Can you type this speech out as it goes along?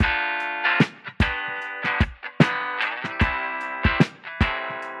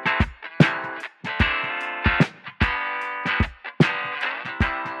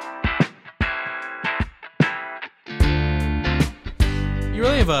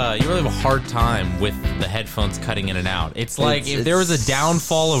have a hard time with the headphones cutting in and out. It's like if there was a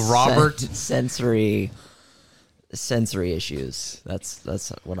downfall of Robert, sensory issues. That's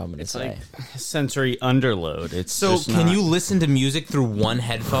what I'm gonna say. Like sensory underload. It's so just can not- you listen to music through one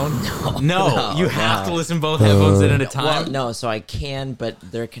headphone? No, you have to listen both headphones in at a time. Well, no, so I can, but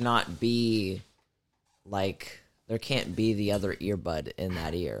there can't be the other earbud in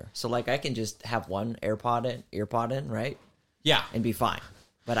that ear. So like I can just have one earpod in, right? Yeah. And be fine.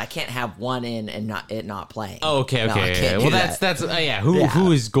 But I can't have one in and not playing. Oh, okay. No, I can't Well, do that's that.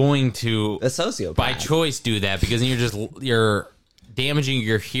 Who is going to A sociopath by choice do that? Because then you're damaging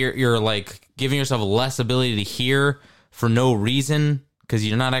your you're like giving yourself less ability to hear for no reason because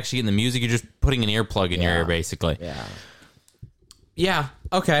you're not actually getting the music. You're just putting an earplug in your ear, basically. Yeah. Yeah.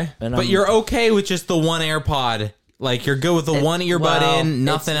 Okay. And but you're okay with just the one AirPod. Like you're good with the one earbud in,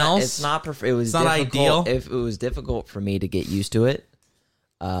 nothing else. It's not. It was not difficult. ideal. If it was difficult for me to get used to it.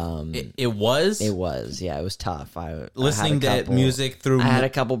 It was. It was. Yeah, it was tough. Listening I had a to music through. I had a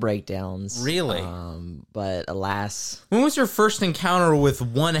couple breakdowns. Really? But alas, When was your first encounter with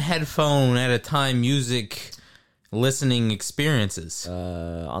one headphone at a time music listening experiences?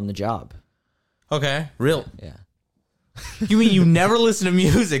 on the job. Okay, real. Yeah. You mean you never listened to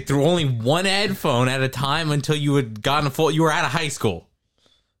music through only one headphone at a time until you had gotten you were out of high school?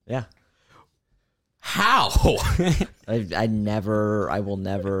 Yeah. How? I will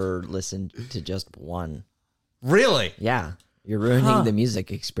never listen to just one. Really? Yeah. You're ruining the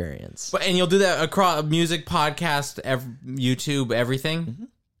music experience. But and you'll do that across music, podcast, YouTube, everything?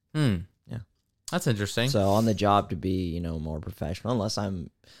 Yeah. That's interesting. So on the job to be, more professional, unless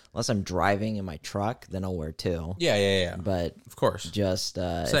I'm driving in my truck, then I'll wear two. Yeah. But Of course. just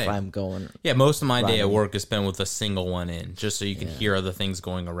if I'm going, Yeah, most of my day at Running. work is spent with a single one in, just so you can hear other things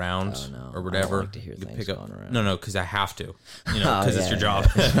going around no, or whatever. I don't like to hear You things pick up. going around. No, because I have to. Because it's your job.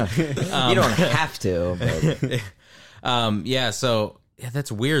 you don't have to. But Yeah. So that's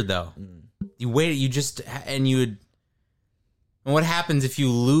weird though. You wait. You just and you would. And what happens if you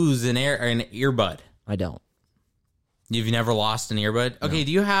lose an earbud? I don't. You've never lost an earbud? Okay,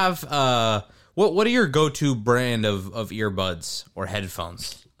 do you have what are your go-to brand of earbuds or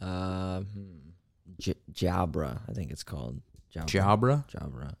headphones? Jabra, I think it's called. Jabra?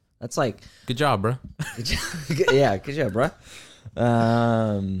 Jabra. That's like Good job, bro. yeah, good job, bro.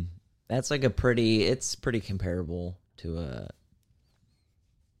 That's like it's pretty comparable to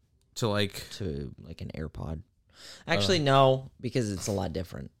To like an AirPod. Actually, no, because it's a lot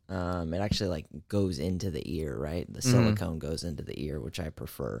different. It actually like goes into the ear, right? The silicone goes into the ear, which I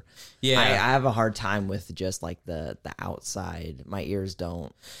prefer. Yeah. I have a hard time with just like the outside. My ears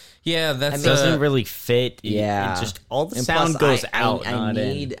don't. yeah, that's It doesn't really fit. Yeah. It just all the And sound plus, goes out. I not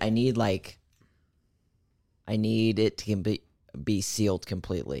in. need it to be sealed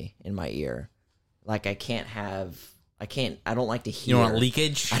completely in my ear. Like I don't like to hear. You don't want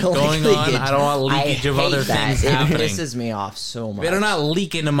leakage I don't going like on. leakage. I don't want leakage of hate other that. things It happening. pisses me off so much. Better not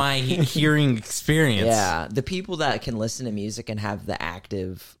leak into my hearing experience. Yeah, the people that can listen to music and have the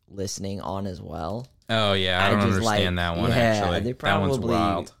active listening on as well. Oh yeah, I don't just understand that one. Yeah, Actually, they that one's probably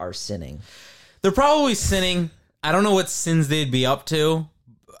wild. are sinning. They're probably sinning. I don't know what sins they'd be up to.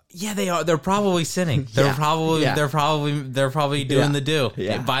 Yeah, they are. They're probably sinning. They're Yeah. probably Yeah. they're probably doing Yeah. the do.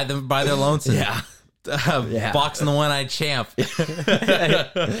 Yeah. By their lonesome. Yeah. Boxing the one-eyed champ.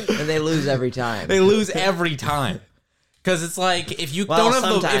 And they lose every time. They lose every time. Because it's like if you Well, don't have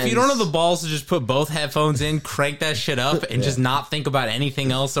sometimes- the balls to just put both headphones in, crank that shit up, and just not think about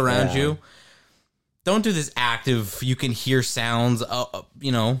anything else around Yeah. you. Don't do this active. You can hear sounds.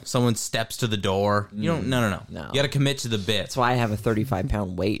 Someone steps to the door. You don't. No. No. You got to commit to the bit. That's why I have a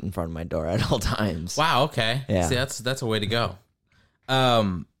 35-pound weight in front of my door at all times. Wow. Okay. Yeah. See, that's a way to go.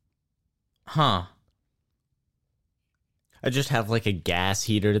 Huh. I just have like a gas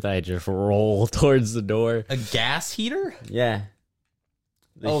heater that I just roll towards the door. A gas heater? Yeah.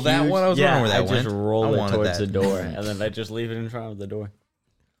 That one? I was wondering where that I went. just I roll it wanted towards that. the door, and then I just leave it in front of the door.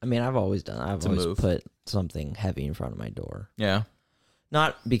 I mean, I've always move. put something heavy in front of my door. Yeah.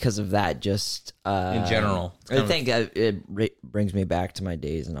 Not because of that, just In general. It's I kind of- think brings me back to my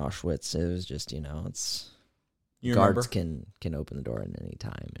days in Auschwitz. It was just, it's You guards remember? can open the door at any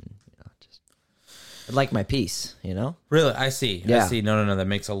time, and just I'd like my peace. Really? I see. I Yeah. see. No. That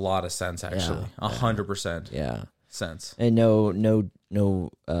makes a lot of sense. Actually, 100% Yeah, sense. and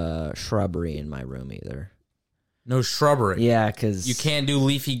no shrubbery in my room either. No shrubbery. Yeah, because You can't do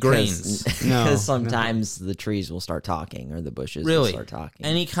leafy greens. Because sometimes the trees will start talking, or the bushes will Really? start talking.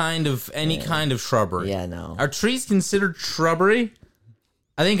 Any kind of shrubbery. Yeah, no. Are trees considered shrubbery?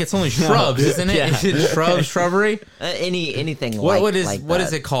 I think it's only shrubs, isn't it? Yeah. Is it shrubbery? Anything What is like what that.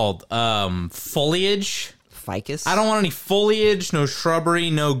 is it called? Foliage? Ficus? I don't want any foliage, no shrubbery,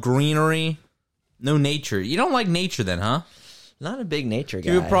 no greenery, no nature. You don't like nature then, huh? Not a big nature guy. Do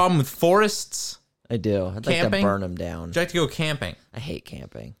you have a problem with forests? I do. I'd like to Camping? burn them down. Would you like to go camping? I hate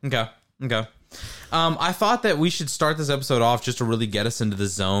camping. Okay. I thought that we should start this episode off just to really get us into the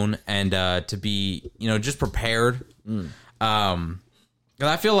zone and to be, just prepared. 'Cause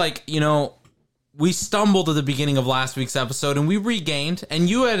I feel like, we stumbled at the beginning of last week's episode and we regained. And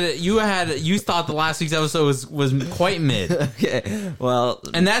you thought the last week's episode was quite mid. Okay. Well,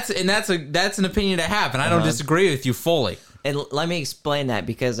 And that's an opinion to have, and I don't disagree with you fully. and let me explain that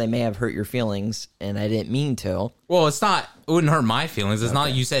because I may have hurt your feelings and I didn't mean to. Well, it wouldn't hurt my feelings. It's not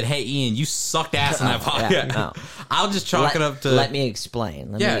like you said, "Hey, Ian, you sucked ass in that podcast." Yeah, no. I'll just chalk it up to Let me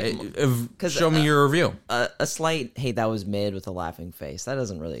explain. show me your review. A slight, hey, that was mid with a laughing face. That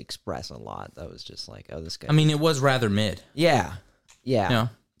doesn't really express a lot. That was just like, oh, this guy. I mean, it was rather mid. Yeah. Yeah.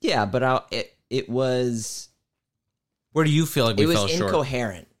 Yeah, but it was Where do you feel like we fell short?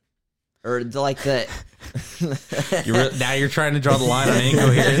 incoherent. Or Now you're trying to draw the line on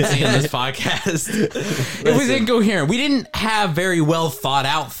incoherency in this podcast. It was incoherent. We didn't have very well thought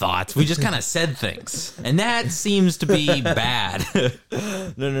out thoughts. We just kind of said things, and that seems to be bad.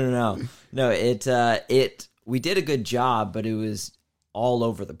 No. We did a good job, but it was all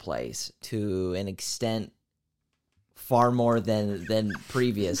over the place to an extent far more than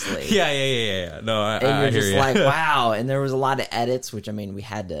previously. Yeah. No, I And you're hear just you. like, wow. And there was a lot of edits, which I mean,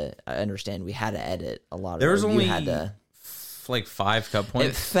 I understand we had to edit a lot of. There was you only had to. like 5 cut It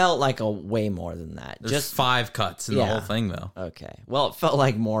points. felt like a way more than that. There's Just 5 cuts in the whole thing, though. okay. Well, it felt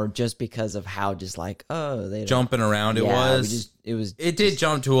like more just because of how just like they don't- Jumping around, it Yeah, was. it It did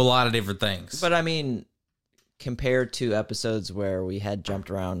jump to a lot of different things. But I mean, compared to episodes where we had jumped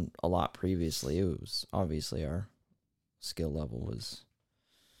around a lot previously, it was obviously our skill level was.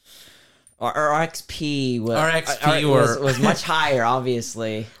 Our XP was, Our XP was much higher,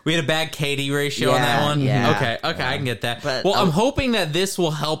 obviously. We had a bad KD ratio on that Yeah, one. yeah. Okay, I can get that. But, well, I'm hoping that this will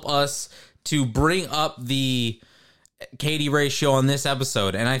help us to bring up the KD ratio on this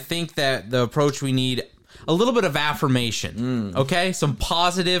episode, and I think that the approach we need a little bit of affirmation. Okay, some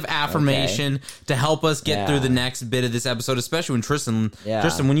positive affirmation to help us get through the next bit of this episode, especially when Tristan,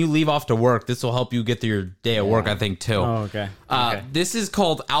 when you leave off to work, this will help you get through your day at work. I think too. Oh, okay. This is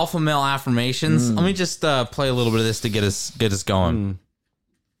called Alpha Male Affirmations. Let me just play a little bit of this to get us going.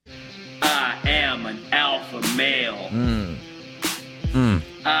 I am an alpha male.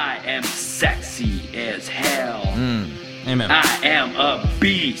 I am sexy as hell. Amen. I am a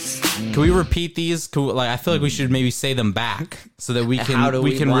beast. Can we repeat these? I feel like we should maybe say them back so that we can How do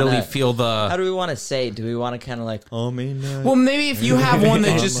we really wanna- feel How the. do we want to say it? Do we want to kind of like, Well, maybe if you have one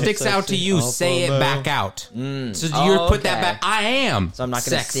that just sticks out to you, say it back out. So you put that okay. back. I am. so I'm not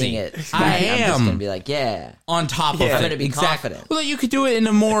going to sexy. sing it. I I'm just going to am be like, yeah. on top of it. I'm gonna be Exactly. confident. Well, you could do it in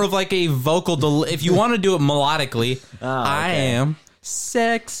a more of like a vocal. If you want to do it melodically, I okay. am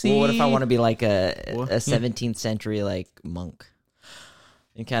sexy. Well, what if I want to be like a 17th century like monk?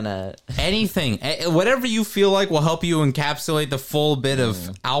 And kind of Anything, whatever you feel like will help you encapsulate the full bit of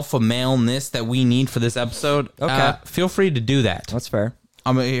alpha maleness that we need for this episode. Okay. Feel free to do that. that's fair.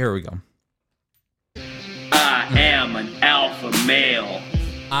 Here we go. I am an alpha male.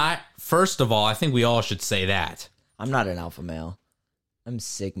 First of all, I think we all should say that. I'm not an alpha male. I'm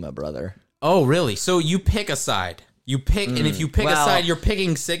Sigma, brother. Oh, really? So you pick a side. You pick, and if you pick a Well, side, you're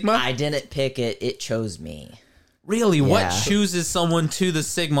picking Sigma? I didn't pick it. It chose me. Really? What Yeah. chooses someone to the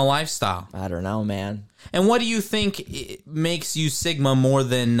Sigma lifestyle? I don't know, man. And what do you think makes you Sigma more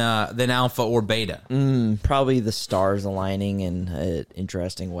than Alpha or Beta? Probably the stars aligning in an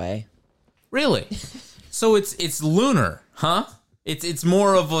interesting way. Really? So it's lunar, huh? It's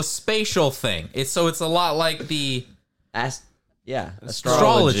more of a spatial thing. It's a lot like the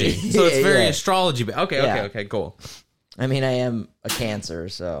astrology. So it's very astrology. Yeah. Okay, cool. I mean, I am a Cancer,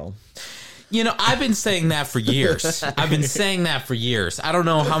 so I've been saying that for years. I don't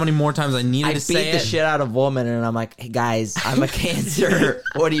know how many more times I needed I to beat say the it. shit out of women, and I'm like, hey guys, I'm a Cancer.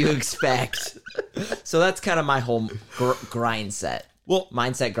 What do you expect? So that's kind of my whole grind set. Well,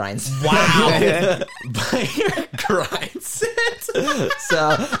 Mindset grind set. wow. By your grind set.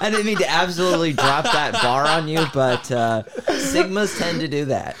 So I didn't mean to absolutely drop that bar on you, but Sigmas tend to do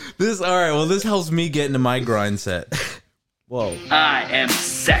that. This helps me get into my grind set. Whoa. I am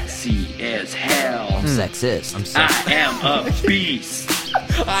sexy as hell. Sexist. I'm sexy. I am a beast.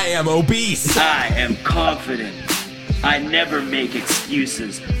 I am obese. I am confident. I never make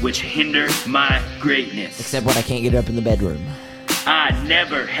excuses which hinder my greatness. Except when I can't get up in the bedroom. I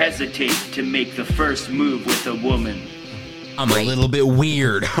never hesitate to make the first move with a woman. I'm a little bit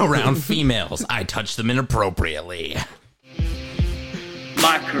weird around females. I touch them inappropriately.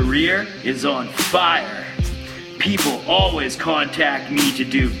 My career is on fire. People always contact me to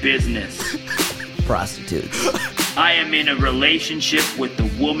do business. Prostitutes. I am in a relationship with the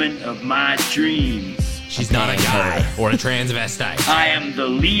woman of my dreams. She's not a guy or a transvestite. I am the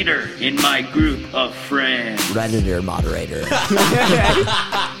leader in my group of friends. Redditor moderator.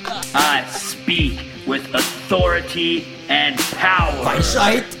 I speak with authority and power.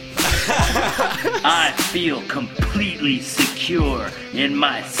 I feel completely secure in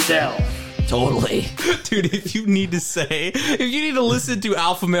myself. Totally. Dude, if you need to listen to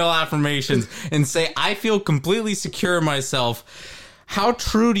alpha male affirmations and say, I feel completely secure in myself, how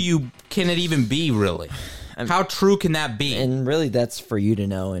true can it even be, really? How true can that be? And really, that's for you to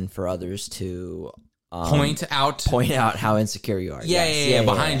know and for others to point out how insecure you are. Yeah,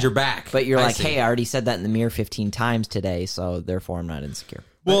 behind your back. But you're like, hey, I already said that in the mirror 15 times today, so therefore I'm not insecure.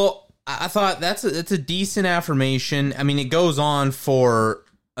 Well, I thought that's a decent affirmation. I mean, it goes on for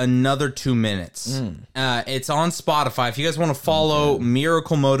another 2 minutes. It's on Spotify. If you guys want to follow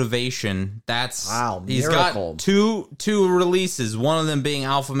Miracle Motivation, he's got two releases. One of them being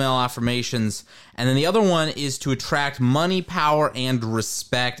Alpha Male Affirmations, and then the other one is to attract money, power, and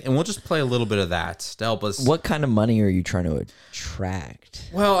respect. And we'll just play a little bit of that to help us. What kind of money are you trying to attract?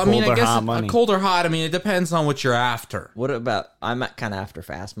 Well, I mean, I guess money. Cold or hot. I mean, it depends on what you're after. What about, I'm kind of after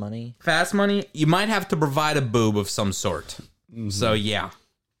fast money. Fast money, you might have to provide a boob of some sort. So yeah.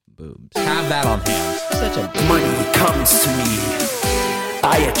 Boobs. Have that on hand. Such a Money comes to me.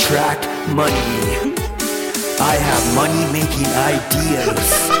 I attract money. I have money-making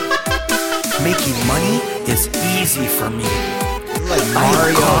ideas. Making money is easy for me. like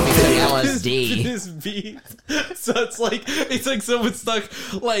Mario LSD. This beat. So it's like someone stuck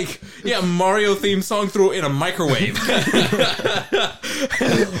Mario theme song through in a microwave.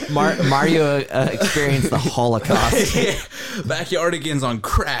 Mario experienced the Holocaust. Yeah. Backyardigans on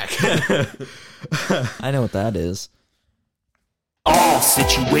crack. I know what that is. All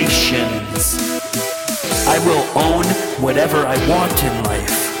situations. I will own whatever I want in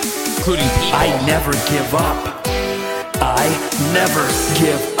life. Including people. I never give up. I never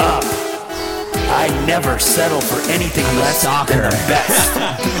give up. I never settle for anything less than the best.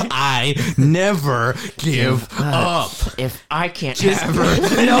 I never give up. If I can't Just have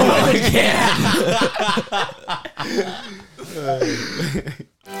her, no one can.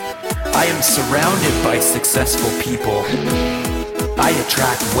 I am surrounded by successful people. I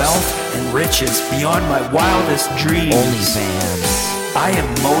attract wealth and riches beyond my wildest dreams. OnlyFans. I am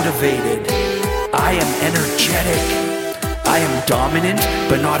motivated. I am energetic. I am dominant,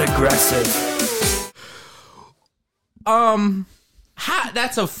 but not aggressive.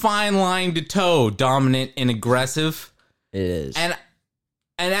 That's a fine line to toe, dominant and aggressive. It is. And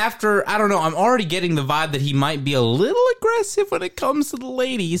after, I don't know, I'm already getting the vibe that he might be a little aggressive when it comes to the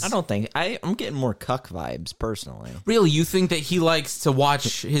ladies. I don't think I'm getting more cuck vibes personally. Really, you think that he likes to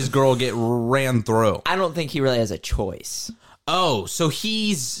watch his girl get ran through? I don't think he really has a choice. Oh, so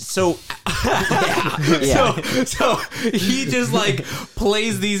he's so Yeah. So he just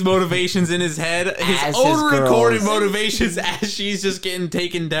plays these motivations in his head, his own his recorded girls. motivations as she's just getting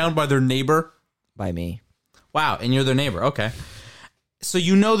taken down by their neighbor. By me. Wow, and you're their neighbor. Okay. So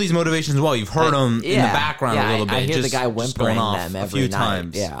you know these motivations well. You've heard them in the background a little bit. I hear just, the guy just whimpering going off them a every few night.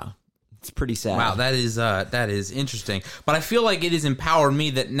 times. Yeah. It's pretty sad. Wow, that is interesting. But I feel like it has empowered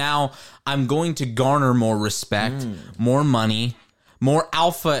me that now I'm going to garner more respect, more money, more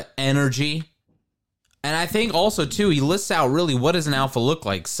alpha energy. And I think also, too, he lists out really what does an alpha look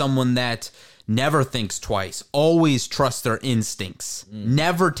like? Someone that never thinks twice, always trusts their instincts,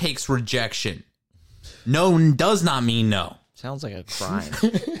 never takes rejection. No does not mean no. Sounds like a crime.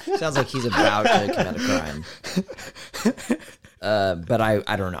 Sounds like he's about to commit a crime. But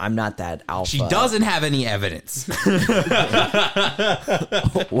I don't know. I'm not that alpha. She doesn't have any evidence.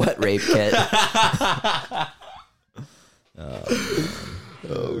 What rape kit?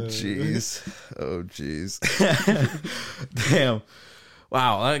 Oh, jeez. Damn.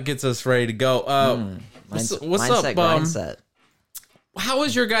 Wow, that gets us ready to go. What's up, Mindset. How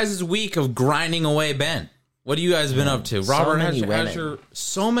was your guys' week of grinding away, Ben? What have you guys been up to? Robert, many women.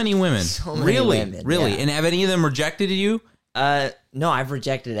 So many women. So many really? women, Really? yeah. And have any of them rejected you? No, I've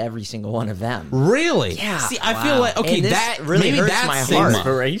rejected every single one of them. Really? Yeah. See, I feel like, okay, And this that really maybe hurts that's my Sigma. heart.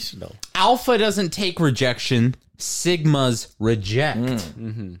 Inspirational. Alpha doesn't take rejection. Sigmas reject.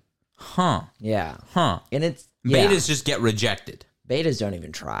 Huh. Yeah. Huh. And it's Betas just get rejected. Betas don't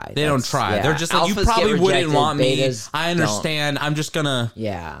even try. They don't try. Yeah. They're just like, you Alphas probably get wouldn't rejected, want me. betas I understand. I'm just gonna.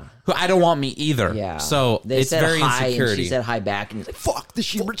 Yeah. I don't want me either. Yeah. So they it's said very hi, insecurity. And she said hi back, and he's like, "Fuck this,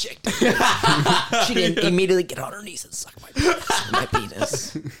 she rejected." She didn't immediately get on her knees and suck my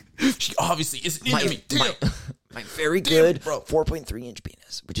penis. She obviously isn't into me. Damn. My very good 4.3 inch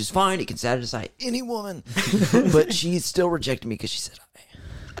penis, which is fine. It can satisfy any woman, but she still rejected me because she said hi.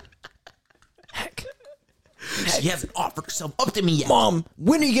 Heck. She hasn't offered herself up to me yet. Mom,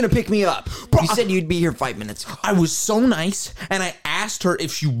 when are you gonna pick me up? You said you'd be here 5 minutes ago. I was so nice, and I asked her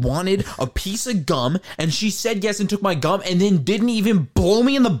if she wanted a piece of gum, and she said yes and took my gum, and then didn't even blow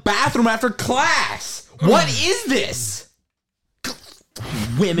me in the bathroom after class. What is this?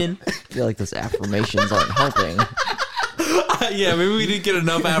 Women. I feel like those affirmations aren't helping. Yeah, maybe we didn't get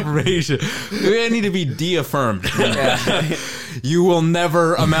enough affirmation. Maybe I need to be de-affirmed. You will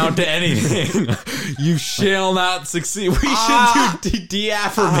never amount to anything. You shall not succeed. We should do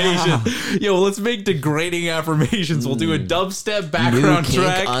de-affirmation. Yo, let's make degrading affirmations. We'll do a dubstep New background kink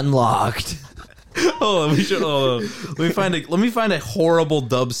track. unlocked. Hold on, we should. Hold on. Let me find a horrible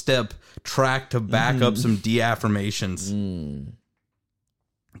dubstep track to back up some de-affirmations.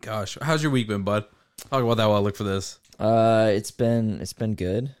 Gosh, how's your week been, bud? Talk about that while I look for this. It's been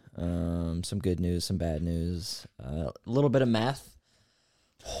good. Some good news, some bad news. A little bit of meth,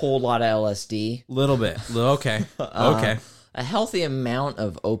 whole lot of LSD. Little bit. Okay. Okay. A healthy amount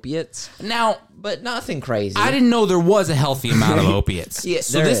of opiates. Now, But nothing crazy. I didn't know there was a healthy amount of opiates. Yeah,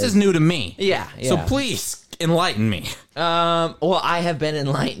 so there this is. is new to me. Yeah. So please enlighten me. Well, I have been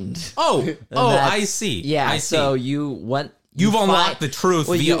enlightened. Oh, That's- I see. Yeah. I see. So you've You've unlocked the truth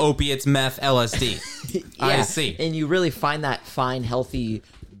well, via you- opiates, meth, LSD. I Yeah, see. And you really find that fine, healthy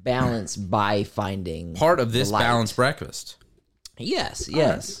balance by finding Part of this the light. balanced breakfast. Yes.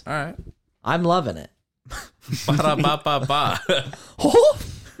 Yes. All right. I'm loving it. Ba-da-ba-ba-ba. All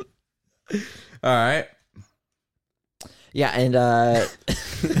right. Yeah, and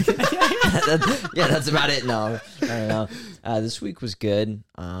that's about it. No, I don't know. This week was good.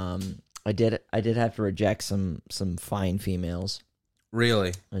 I did have to reject some fine females.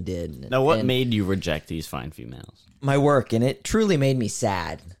 Really? I did. Now, what And made you reject these fine females? my work? And it truly made me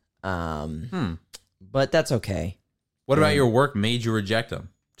sad. But that's okay. What about your work made you reject them?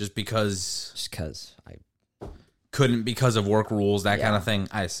 Just because Just because couldn't because of work rules, that Yeah. kind of thing?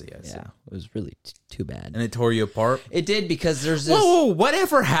 I see. it was really too bad. And it tore you apart? It did because there's this. Whoa,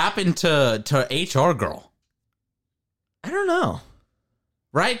 whatever happened to HR girl? I don't know.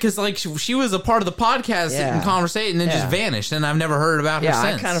 Right? Because like she was a part of the podcast Yeah. and conversation and then just Yeah. vanished, and I've never heard about her Yeah,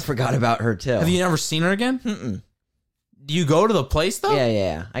 since. I kind of forgot about her too. Have you never seen her again? Mm-mm. Do you go to the place though?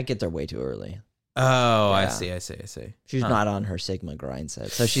 Yeah. I get there way too ery. Oh, I Yeah. see. She's not on her Sigma grind set,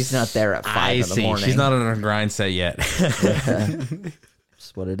 so she's not there at 5 I in the see. morning. She's not on her grind set yet.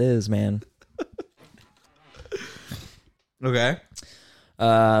 That's what it is, man. Okay.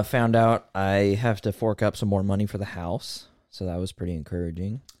 Found out I have to fork up some more money for the house, so that was pretty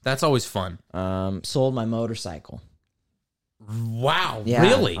encouraging. That's always fun. Sold my motorcycle. Wow. Yeah.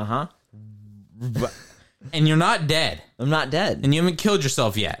 Really? Uh-huh. And you're not dead. I'm not dead. And you haven't killed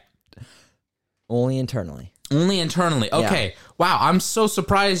yourself yet. Only internally. Only internally. Okay. Wow. I'm so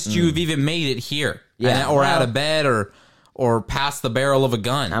surprised you've even made it here. Yeah. Or out Well- of bed or past the barrel of a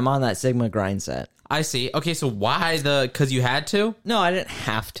gun. I'm on that Sigma grind set. I see. Okay. So why because you had to? No, I didn't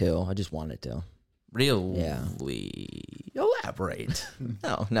have to. I just wanted to. Really? Yeah. Elaborate.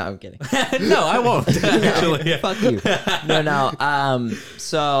 No, I'm kidding. No, I won't. Actually. Fuck you. No.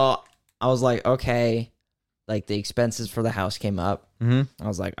 So I was like, okay, like the expenses for the house came up. Mm-hmm. I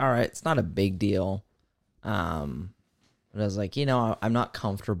was like, all right, it's not a big deal. But I was like, I'm not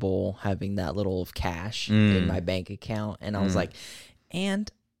comfortable having that little of cash in my bank account. And I was like,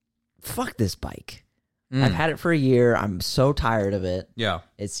 and fuck this bike. I've had it for a year. I'm so tired of it. Yeah.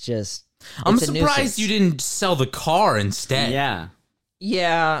 It's just, I'm it's a surprised nuisance. you didn't sell the car instead. Yeah.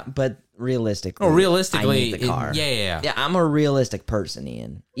 Yeah, but realistically, Oh, realistically, I need the car. yeah. Yeah, I'm a realistic person,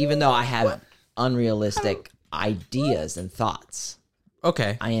 Ian. Even though I have unrealistic ideas and thoughts,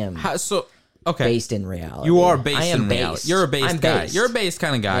 Okay. I am okay. based in reality. You are based I am in reality. based. You're a based I'm guy. based. You're a based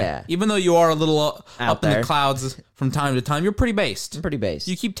kind of guy. Yeah. Even though you are a little up in there. the clouds from time to time, you're pretty based. I'm pretty based.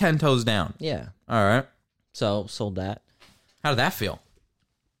 You keep 10 toes down. Yeah. All right. So sold that. How did that feel?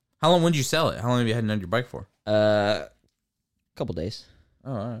 How long would you sell it? How long have you had it on your bike for? Couple days.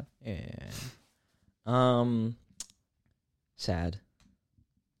 Oh, all right. Yeah. Sad.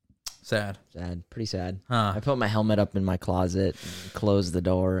 Sad. Pretty sad. Huh. I put my helmet up in my closet, and closed the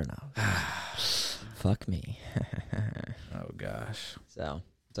door, and I was fuck me. Oh, gosh. So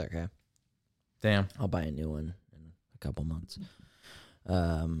it's okay. Damn. I'll buy a new one in a couple months.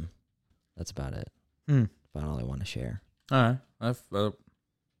 That's about it. Hmm. About all I want to share. All right.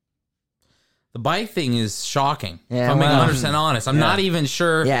 The bike thing is shocking. Yeah, if I'm being well, 100% honest. I'm not even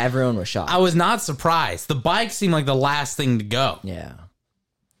sure. Yeah, everyone was shocked. I was not surprised. The bike seemed like the last thing to go. Yeah.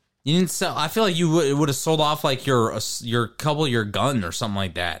 You didn't sell. I feel like you would have sold off like your gun or something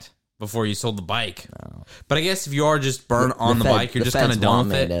like that before you sold the bike. No. But I guess if you are just burnt on the bike, you're just kind of done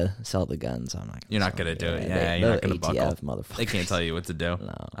with it. To sell the guns. I'm not. You're not gonna do it. Yeah, you're not gonna buckle. Motherfucker. They can't tell you what to do.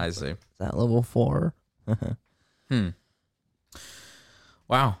 No. I see. Is that level 4?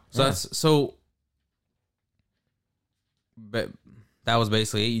 Wow. So but that was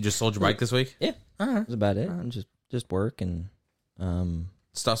basically it. You just sold your bike this week? Yeah. All right. That's about it. Just work and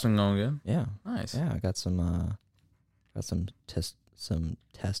Stuff's been going good. yeah. Nice. Yeah, I got some test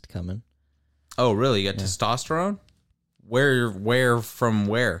coming. Oh, really? You got testosterone? Where from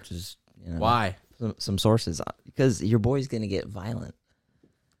where? Just Why? Some sources, because your boy's gonna get violent.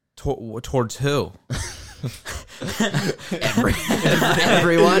 Towards who?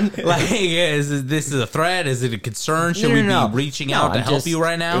 Everyone. Like, is this a threat? Is it a concern? Should we be reaching out to help you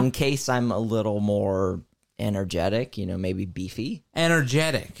right now? In case I'm a little more energetic, maybe beefy.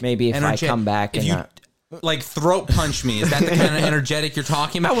 Energetic. Maybe if I come back if and you like throat punch me, is that the kind of energetic you're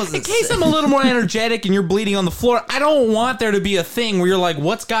talking about? wasn't In case I'm a little more energetic and you're bleeding on the floor, I don't want there to be a thing where you're like,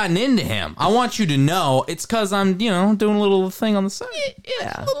 what's gotten into him? I want you to know it's because I'm, doing a little thing on the side.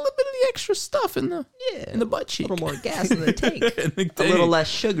 Yeah. A little bit of the extra stuff in the butt cheek. A little more gas in the tank. A little less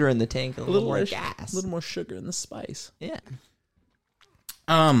sugar in the tank. A little more gas. A little more sugar in the spice. Yeah.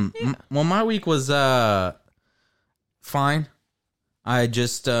 Well, my week was fine. I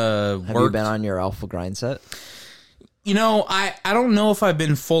just Have worked. you been on your alpha grind set? I don't know if I've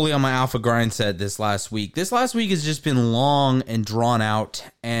been fully on my alpha grind set this last week. This last week has just been long and drawn out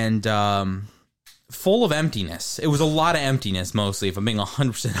and full of emptiness. It was a lot of emptiness, mostly, if I'm being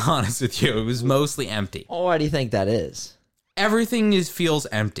 100% honest with you. It was mostly empty. Oh, why do you think that is? Everything feels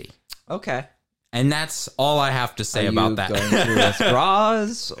empty. Okay. And that's all I have to say about that. Are you going through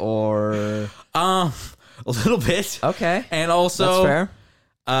withdrawals or? A little bit. Okay. And also, that's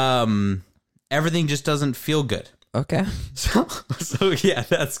fair. Everything just doesn't feel good. Okay. So yeah,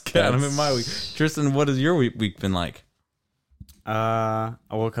 that's kind of in my week. Tristan, what has your week been like? I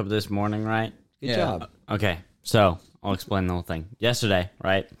woke up this morning, right? Good job. Okay, so I'll explain the whole thing. Yesterday,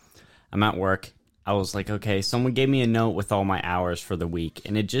 right, I'm at work. I was like, okay, someone gave me a note with all my hours for the week,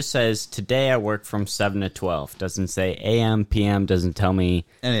 and it just says, today I work from 7 to 12. Doesn't say AM, PM, doesn't tell me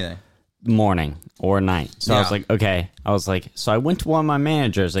anything. Morning or night. So Yeah. I was like, okay. So I went to one of my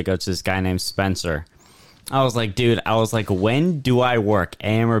managers. I go to this guy named Spencer. I was like, dude, when do I work,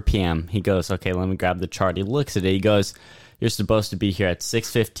 AM or PM? He goes, okay, let me grab the chart. He looks at it. He goes, you're supposed to be here at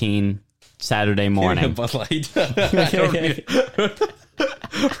 6:15 Saturday morning. Bud Light.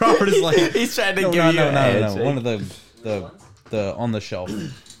 Robert is like, He's trying to give you an edge. One of the on the shelf.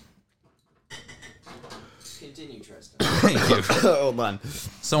 Continue, Tristan. Thank you. Hold on.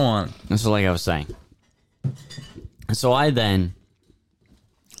 So on. And so like I was saying. So I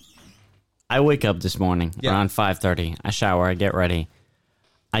wake up this morning around 5:30. I shower, I get ready.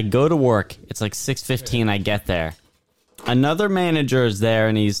 I go to work. It's like 6:15 I get there. Another manager is there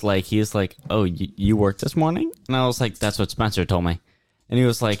and he's like, oh, you work this morning? And I was like, that's what Spencer told me. And he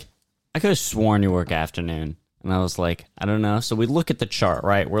was like, I could have sworn you work afternoon. And I was like, I don't know. So we look at the chart,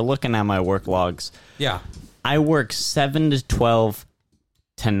 right? We're looking at my work logs. Yeah. I work 7 to 12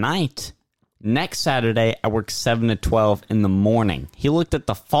 tonight. Next Saturday, I work 7 to 12 in the morning. He looked at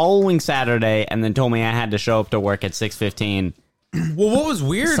the following Saturday and then told me I had to show up to work at 6:15. Well, what was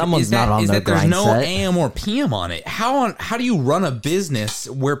weird Someone's is that, not on is their that there's grind no set. AM or PM on it. How do you run a business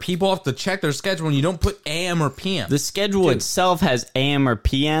where people have to check their schedule and you don't put AM or PM? The schedule itself has AM or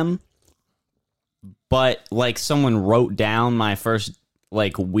PM, but like someone wrote down my first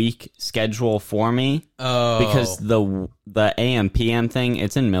week schedule for me because the AM PM thing,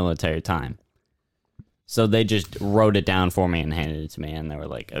 it's in military time. So they just wrote it down for me and handed it to me, and they were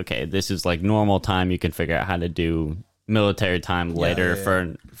like, okay, this is like normal time. You can figure out how to do military time later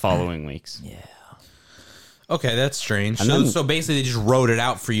for following weeks. Yeah. Okay, that's strange. And So basically they just wrote it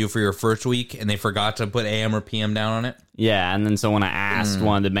out for you for your first week and they forgot to put AM or PM down on it? Yeah, and then so when I asked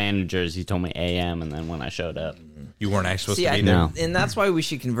one of the managers, he told me AM, and then when I showed up, You weren't actually supposed See, to I be there. No. and that's why we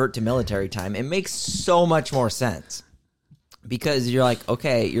should convert to military time. It makes so much more sense because you're like,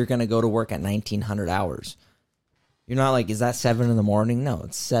 okay, you're going to go to work at 1900 hours. You're not like, is that 7 in the morning? No,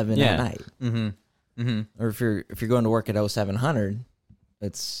 it's 7 at night. Or if you're going to work at 0700,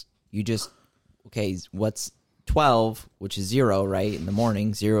 it's you just what's 12, which is 0, right, in the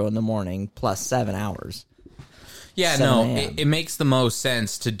morning, 0 in the morning plus 7 hours. Yeah, 7 no, a.m. it makes the most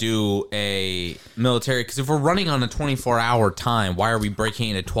sense to do a military, because if we're running on a 24-hour time, why are we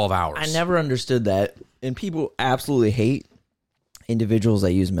breaking it at 12 hours? I never understood that, and people absolutely hate individuals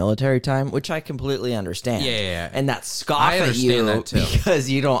that use military time, which I completely understand. Yeah. And that scoff I at you understand that too. because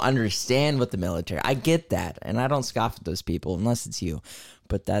you don't understand what the military. I get that, and I don't scoff at those people unless it's you.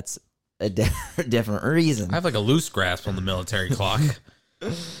 But that's a different reason. I have like a loose grasp on the military clock.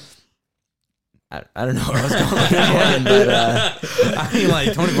 I don't know where I was going with that one, but I mean,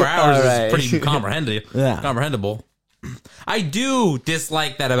 like 24 hours All right. is pretty comprehensible. I do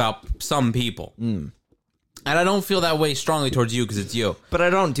dislike that about some people. And I don't feel that way strongly towards you because it's you. but I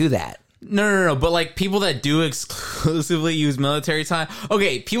don't do that. No. But like people that do exclusively use military time.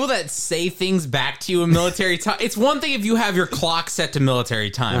 Okay, people that say things back to you in military time. It's one thing if you have your clock set to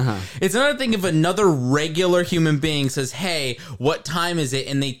military time. It's another thing if another regular human being says, "Hey, what time is it?"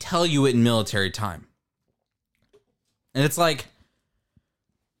 and they tell you it in military time. And it's like,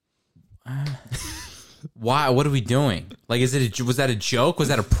 why? What are we doing? Like, was that a joke? Was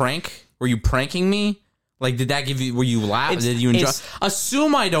that a prank? Were you pranking me? Like, did that give you? Were you laughing? Did you enjoy?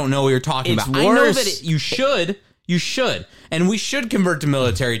 Assume I don't know what you're talking It's about. I know worse. that you should. You should, and we should convert to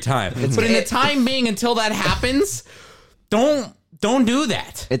military time. But in the time being until that happens, don't do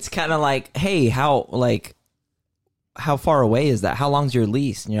that. It's kind of like, hey, how far away is that? How long's your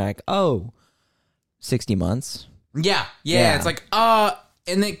lease? And you're like, 60 months. Yeah. Yeah. It's like,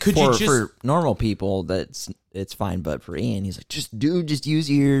 and then could you just For normal people, it's fine, but for Ian, he's like, just use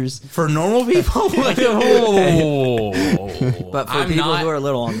yours. for normal people? Like, But for I'm people not- who are a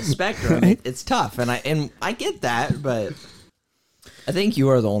little on the spectrum, it's tough, and I get that, but I think you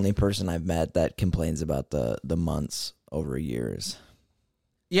are the only person I've met that complains about the months over years.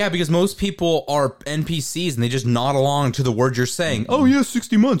 Yeah, because most people are NPCs and they just nod along to the word you're saying. Oh, yeah,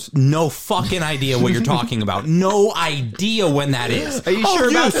 60 months. No fucking idea what you're talking about. No idea when that is. Are you sure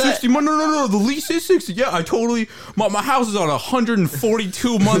about that? 60 months. No. The lease is 60. Yeah, I totally. My house is on a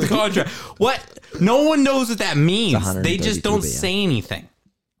 142-month contract. What? No one knows what that means. They just 132, don't but yeah. say anything.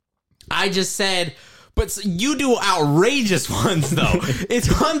 I just said. But you do outrageous ones, though. It's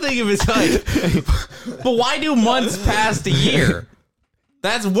one thing if it's like. But why do months past a year?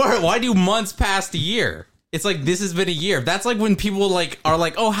 That's worse. Why do months past a year? It's like, this has been a year. That's like when people are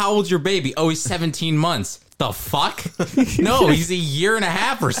like, oh, how old's your baby? Oh, he's 17 months. The fuck? No, he's a year and a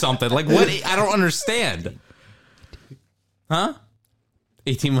half or something. Like, what? I don't understand. Huh?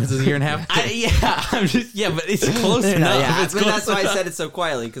 18 months is a year and a half? But it's close enough. Yeah, It's but close that's why I said it so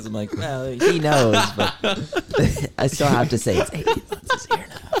quietly, because I'm like, well, he knows, but I still have to say it's 18 months is a year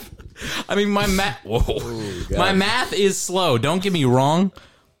and a half. I mean, my math is slow. Don't get me wrong.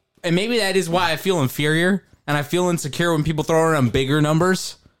 And maybe that is why I feel inferior and I feel insecure when people throw around bigger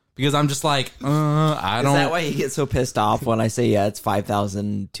numbers, because I'm just like, I don't. Is that why you get so pissed off when I say, yeah, it's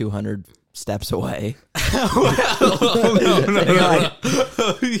 5,200 steps away? No.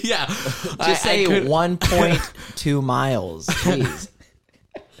 Yeah. Just say 1.2 miles. Jeez.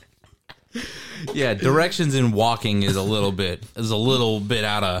 Yeah, directions in walking is a little bit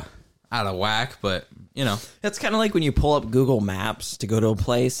out of whack, but you know. That's kind of like when you pull up Google Maps to go to a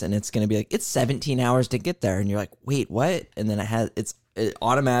place and it's going to be like, it's 17 hours to get there. And you're like, wait, what? And then it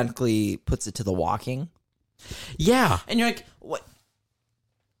automatically puts it to the walking. Yeah. And you're like, what?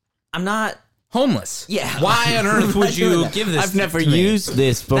 I'm not Homeless. Yeah. Why on earth would you give this? I've never to me? used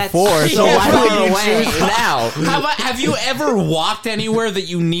this before, That's so so why far would you away. choose now? Have you ever walked anywhere that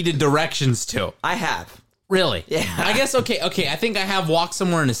you needed directions to? I have. Really? Yeah. I guess, okay. I think I have walked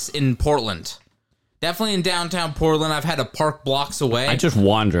somewhere in Portland. Definitely in downtown Portland. I've had to park blocks away. I just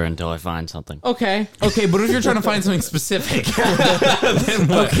wander until I find something. Okay, but if you're trying to find something specific, then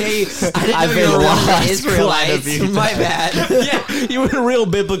what? Okay. I I've didn't know been you were one of lost the Israelites. quite a few My bad. Yeah, you were real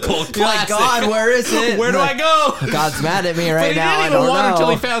biblical. My Classic. God, where is it? Where do I go? God's mad at me But right he now. I didn't even don't wander know. until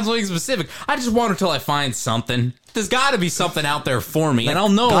he found something specific. I just wander until I find something. There's got to be something out there for me, and I'll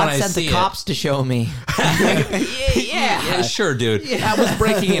know God when I sent see the cops to show me. Yeah, sure, dude. That was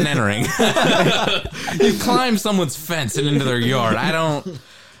breaking and entering. You climb someone's fence and into their yard. I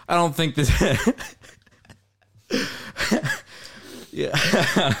don't think this. Yeah.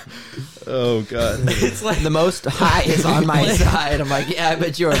 Oh God. It's like the most high is on my side. I'm like, yeah, I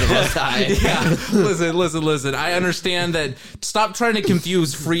bet you're the most high. Yeah. Listen. I understand that. Stop trying to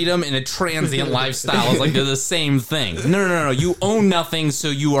confuse freedom and a transient lifestyle as like they're the same thing. No. You own nothing, so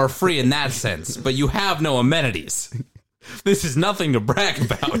you are free in that sense, but you have no amenities. This is nothing to brag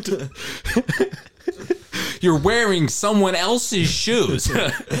about. You're wearing someone else's shoes.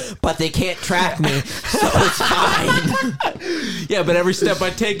 But they can't track me, so it's fine. Yeah, but every step I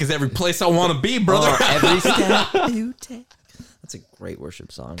take is every place I want to be, brother. Every step you take. That's a great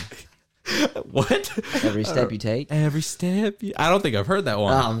worship song. What? Every step you take. Every step. I don't think I've heard that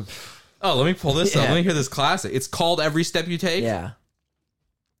one. Oh, let me pull this up. yeah. Let me hear this classic. It's called Every Step You Take? Yeah.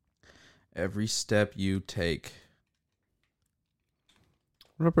 Every Step You Take.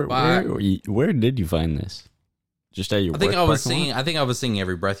 Robert, Bye. where did you find this? Just at your I think work I was parking lot? singing. I think I was singing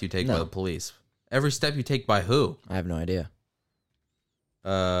 "Every Breath You Take" by No. the Police. Every Step You Take by who? I have no idea.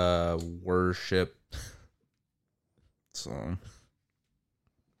 Worship song.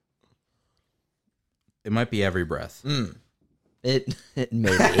 It might be Every Breath. It may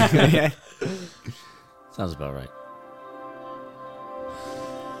be. Sounds about right.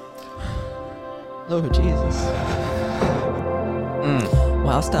 Oh, Jesus.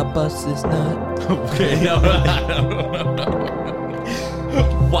 Whilst I bust this nut. Okay, no.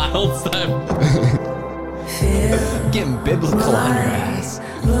 Whilst I'm Getting biblical on your ass.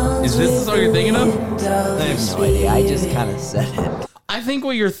 Is this the song you're thinking of? I have no idea. I just kind of said it. I think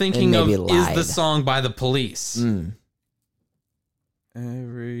what you're thinking And of maybe is the lied. song by the Police. Mm.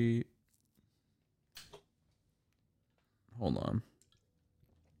 Every. Hold on.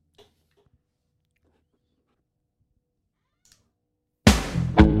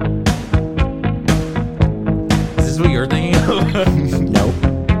 Is this what you're thinking of? Nope.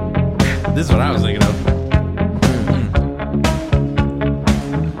 This is what I was thinking of.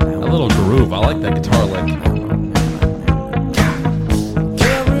 A little groove. I like that guitar lick.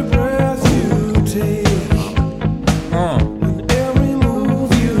 Every breath you take, every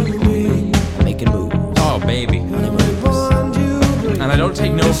move you make, Making moves. Oh, baby. every bond you break, And I don't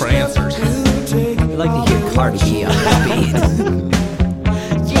take no for answers. you take. I like to hear Cardi B on the beat.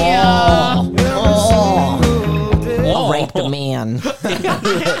 I'll rape the man.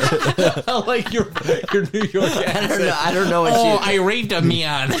 I like your New York accent. I don't know what Oh, she. I raped a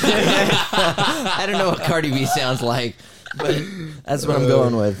man. I don't know what Cardi B sounds like, but that's what I'm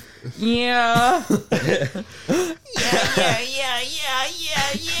going with. Yeah.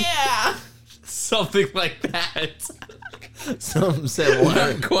 Yeah. Something like that. Some said what?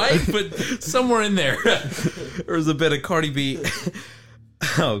 Not quite, but somewhere in there. There was a bit of Cardi B.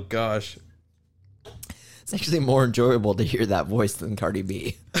 Oh, gosh. It's actually more enjoyable to hear that voice than Cardi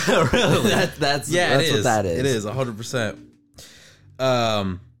B. Really? That's Yeah, that's it is. what that is. It is 100%.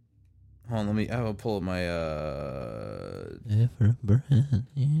 Hold on, let me. I will pull up my.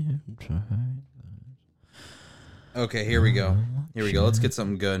 Okay, here we go. Here we go. Let's get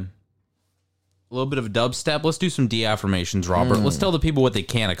something good. A little bit of dubstep. Let's do some de-affirmations, Robert. Let's tell the people what they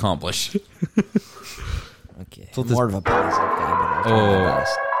can accomplish. Okay. More of a positive guy, but I'll try my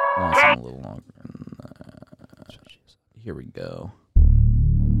best. Want something a little longer. Here we go.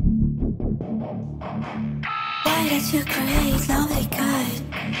 Why did you create lovely God?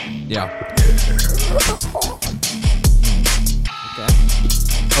 Yeah.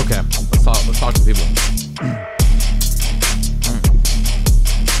 Okay. Let's talk to people.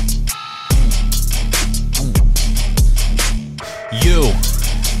 You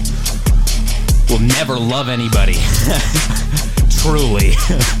will never love anybody. Truly.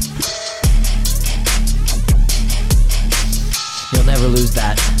 You'll never lose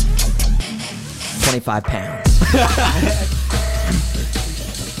that 25 pounds.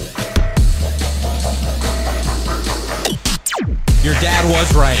 Your dad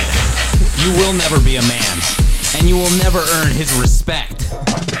was right. You will never be a man. And you will never earn his respect.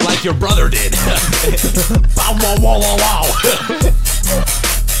 Like your brother did. Bow, wow, wow, wow, wow.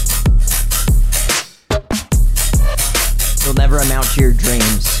 You'll never amount to your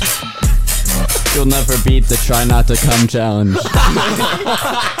dreams. You'll never beat the try not to come challenge.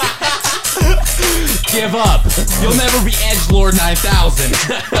 Give up. You'll never be Edgelord 9000.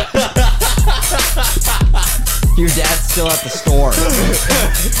 Your dad's still at the store.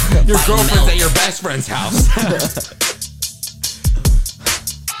 Your Buying girlfriend's milk. at your best friend's house.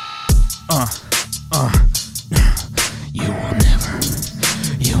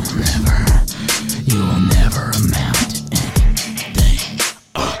 You will never amount to anything.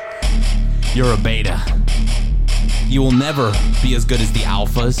 You're a beta. You will never be as good as the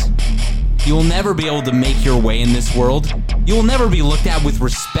alphas. You will never be able to make your way in this world. You will never be looked at with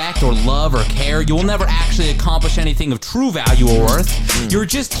respect or love or care. You will never actually accomplish anything of true value or worth. You're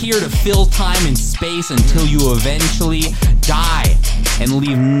just here to fill time and space until you eventually die and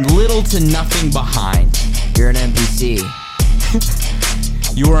leave little to nothing behind. You're an NPC.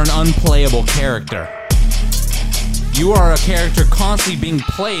 You are an unplayable character. You are a character constantly being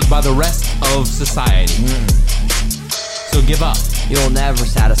played by the rest of society. So give up. You'll never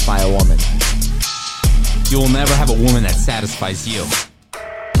satisfy a woman. You will never have a woman that satisfies you.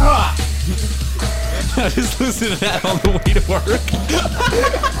 I just listened to that on the way to work.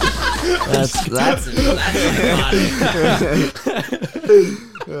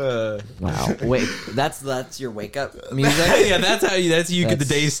 Wow. Wait, that's your wake up music? Yeah, that's how you get the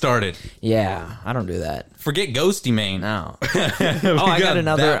day started. Yeah, I don't do that. Forget Ghosty, man. No. I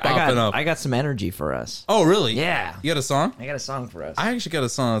I got some energy for us. Oh, really? Yeah. You got a song? I got a song for us. I actually got a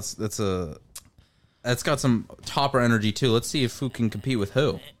song that's got some topper energy too. Let's see if who can compete with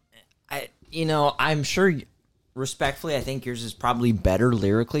who. I'm sure. Respectfully, I think yours is probably better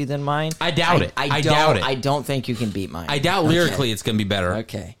lyrically than mine. I doubt it. I doubt it. I don't think you can beat mine. I doubt lyrically it's gonna be better.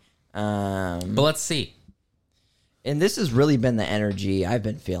 Okay. But let's see. And this has really been the energy I've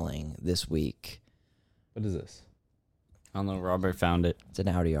been feeling this week. What is this? I don't know. Robert found it. It's an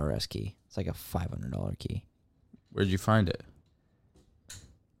Audi RS key. It's like a $500 key. Where'd you find it?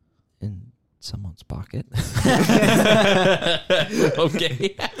 In someone's pocket.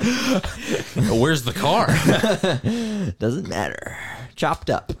 Okay. Where's the car? Doesn't matter. Chopped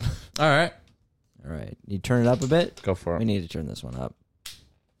up. All right. All right. You turn it up a bit? Go for it. We need to turn this one up.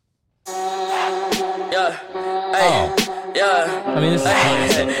 Yeah. Oh. Yeah. I mean, this is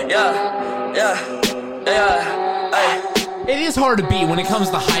classic. It is hard to beat when it comes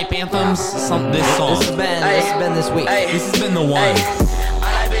to hype anthems. This song. This has been this week. This has been the one.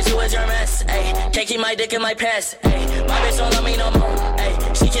 I like bitch who is your mess. Ayy, can't keep my dick in my pants. Ayy, my bitch don't love me no more.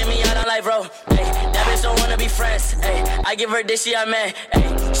 Ayy, she kick me out on life, bro. Ayy, that bitch don't wanna be friends. Ayy, I give her this, she I man.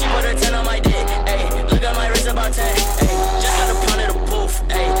 Ayy, she put her 10 on my dick. Ayy, look at my wrist about 10. Ayy, just got a pound of the booth.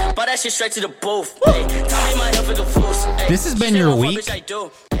 Ayy, bought that shit straight to the booth. Ayy, tell me my health is a fool. This has been your week?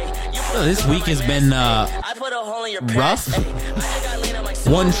 This week has been rough,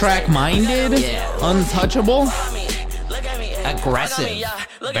 one track minded, untouchable, Aggressive.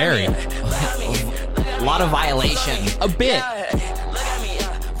 very, A lot of violation. a bit.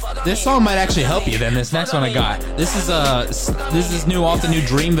 This song might actually help you. Then this next one I got. This is new off the new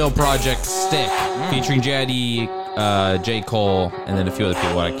Dreamville project Stick, featuring JID, J. Cole, and then a few other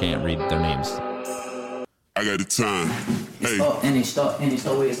people. I can't read their names. I got the time. Hey. And they start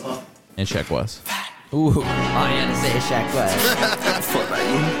where it's up. And Shaq West. Ooh. Oh, yeah, to say Shaq West.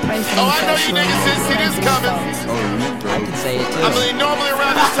 Oh, I know you niggas didn't see this coming. I can say it too. I mean, normally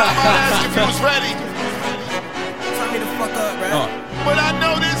around this time I'd ask if you was ready. Tell me the fuck up, bro. But I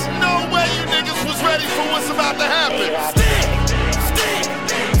know there's no way you niggas was ready for what's about to happen.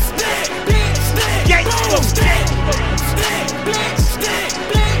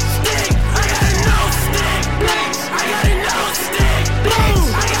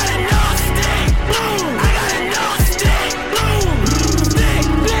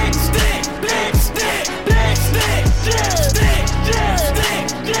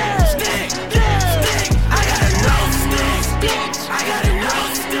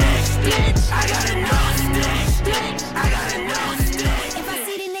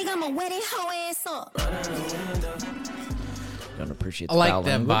 Don't appreciate I the like foul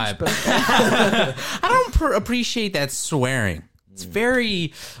that language, vibe. but- I don't appreciate that swearing. It's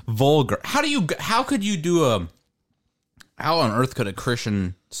very vulgar. How could you do how on earth could a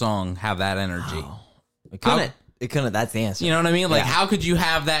Christian song have that energy? It couldn't. That's the answer. You know what I mean? Like, Yeah. how could you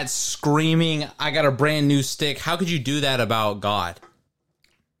have that screaming, I got a brand new stick? How could you do that about God?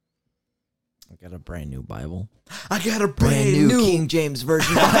 I got a brand new Bible. I got a Brand new King James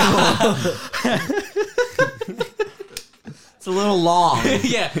Version Bible. It's a little long.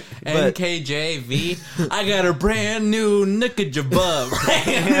 Yeah, NKJV. I got a brand new Nickajabub.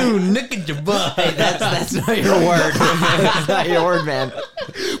 Brand new Nickajabub. Hey, that's not your word. That's not your word, man.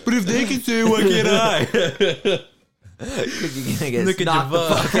 But if they can say, why can't I? Because you're gonna get Look at knocked your the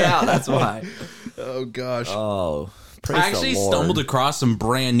butt. fuck out. That's why. Oh, gosh. Oh, praise I actually the Lord. stumbled across some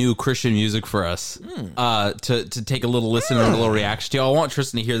brand new Christian music for us to take a little listen and a little reaction to. I want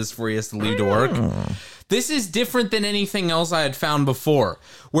Tristan to hear this before he has to leave to work. This is different than anything else I had found before,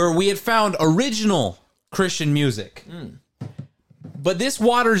 where we had found original Christian music. But this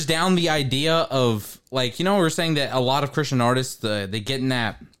waters down the idea of, like, you know, we were saying that a lot of Christian artists, they get in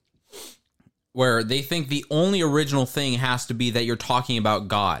that where they think the only original thing has to be that you're talking about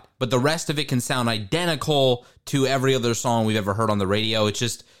God, but the rest of it can sound identical to every other song we've ever heard on the radio. It's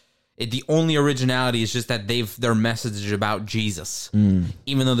just the only originality is just that their message is about Jesus,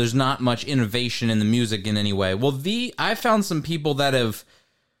 even though there's not much innovation in the music in any way. Well, I found some people that have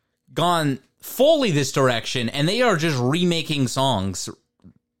gone fully this direction, and they are just remaking songs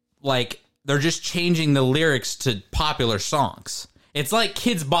like they're just changing the lyrics to popular songs. It's like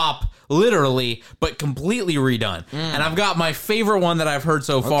Kids Bop, literally, but completely redone. And I've got my favorite one that I've heard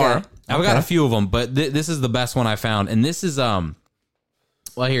so far. Okay. I've got a few of them, but this is the best one I found. And this is, well,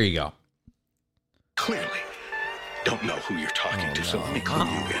 here you go. Clearly, don't know who you're talking to, so let me clue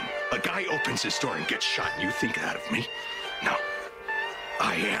you in. A guy opens his door and gets shot, and you think that of me? No.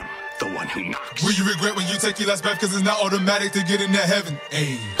 I am the one who knocks. Will you regret when you take your last breath? Because it's not automatic to get into heaven.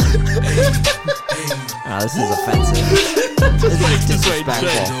 Hey. This is offensive. This is disrespectful.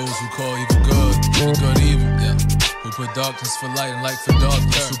 Those who call evil good, good evil. Yeah. Who put darkness for light and light for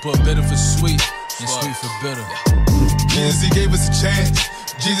darkness. Who put bitter for sweet and sweet for bitter. Jesus, he gave us a chance.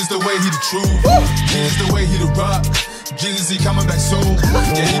 Jesus, the way he the truth. Jesus, the way he the rock. Jesus, he coming back soon.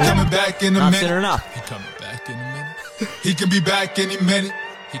 Yeah, he coming back in a minute. Not soon enough. He coming back in a minute. He can be back any minute.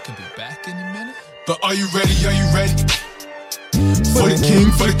 He can be back any minute. But are you ready? Are you ready? For the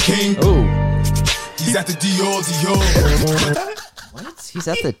king, for the king. Ooh. He's at the Dior. What? He's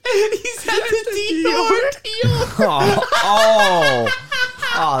at the Dior.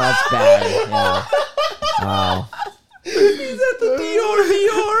 Oh, that's bad. Yeah. Wow. He's at the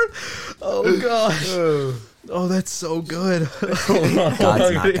Dior. Oh, gosh. Oh, that's so good.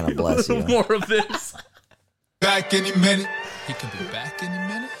 God's not going to bless you. More of this. Back any minute. He can be back any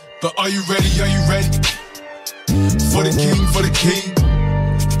minute. But are you ready? Are you ready? For the king, for the king.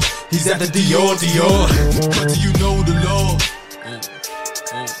 He's at the Dior. But do you know the Lord?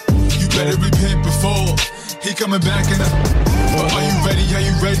 You better repent before he coming back in a. But are you ready? Are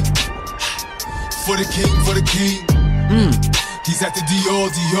you ready? For the king, for the king. He's at the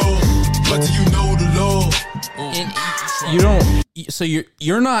Dior. But do you know the Lord? You don't. So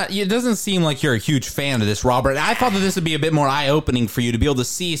you're not. It doesn't seem like you're a huge fan of this, Robert. I thought that this would be a bit more eye-opening for you to be able to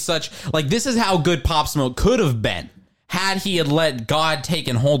see such. Like, this is how good Pop Smoke could have been had he had let God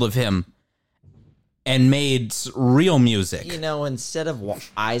taken hold of him and made real music. You know, instead of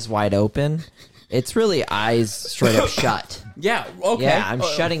eyes wide open, it's really eyes straight up shut. Yeah. Okay. Yeah, I'm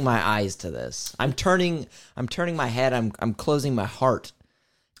shutting my eyes to this. I'm turning my head. I'm closing my heart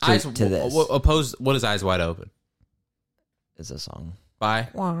to this. What is Eyes Wide Open? Is a song by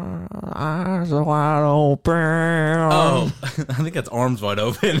Eyes Wide Open. Oh, I think that's Arms Wide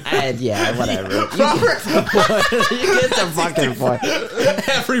Open. Yeah, whatever. Robert, you get the fucking point.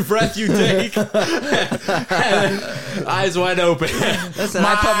 Every breath you take, eyes wide open. Listen,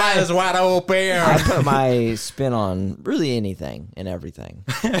 I put my eyes wide open. I put my spin on really anything and everything.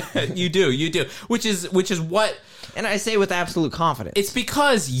 You do, which is what. And I say with absolute confidence. It's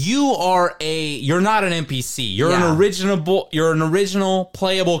because you're not an NPC. You're an original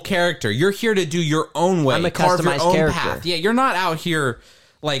playable character. You're here to do your own way. I'm a carve your customized own character. path. Yeah, you're not out here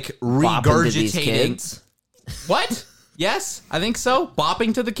like Bopping to these regurgitating. kids. What? Yes, I think so.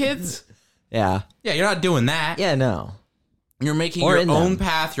 Bopping to the kids. Yeah. Yeah, you're not doing that. Yeah, no. You're making Or your in own them.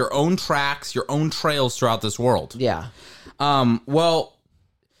 path, your own tracks, your own trails throughout this world. Yeah. Well,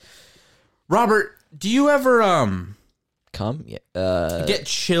 Robert, do you ever Come? Yeah. get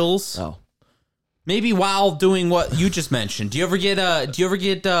chills? Oh. Maybe while doing what you just mentioned. Do you ever get a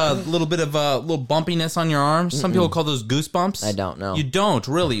little bit of a little bumpiness on your arms? Some people call those goosebumps. I don't know. You don't,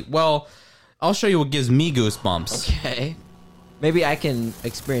 really. Well, I'll show you what gives me goosebumps. Okay. Maybe I can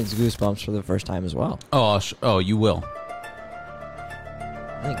experience goosebumps for the first time as well. Oh, you will.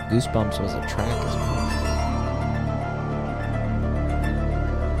 I think Goosebumps was a track as well.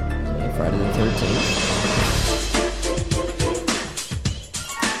 Okay, Friday the 13th.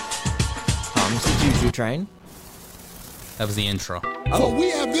 Tom's the Choo-Choo Train. That was the intro. For we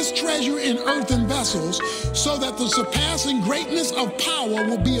have this treasure in earthen vessels, so that the surpassing greatness of power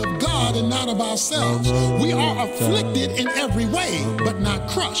will be of God and not of ourselves. We are afflicted in every way, but not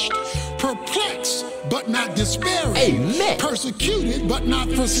crushed. Perplexed, but not despairing. Amen. Persecuted, but not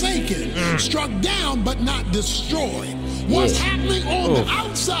forsaken. Struck down, but not destroyed. What's happening on the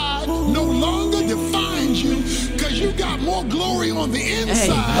outside no longer defines you, because you got more glory on the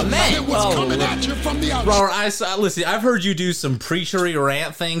inside than what's coming at you from the outside. Robert, listen, I've heard you do some preachery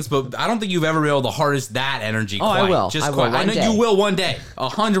rant things, but I don't think you've ever been able to harness that energy quite. I will. Just I will quite. I one know day. you will one day.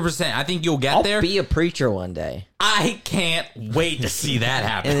 100%. I think you'll get there. I'll be a preacher one day. I can't wait to see that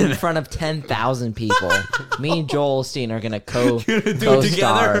happen. And in front of 10,000 people. Me and Joel Osteen are going to You're gonna do it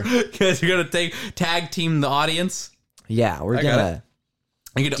together? Because you're going to tag team the audience? Yeah, we're going to.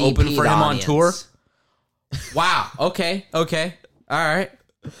 Are you going to open for him on tour? Wow. Okay. All right.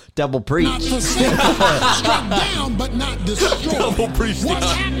 Double preach. Not forsaken, struck down, but not destroyed. Double preach.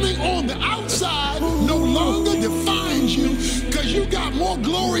 What's happening on the outside no longer defines you, because you got more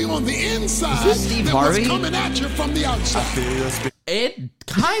glory on the inside Is this Steve than Harvey? what's coming at you from the outside. It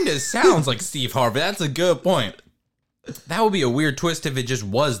kind of sounds like Steve Harvey. That's a good point. That would be a weird twist if it just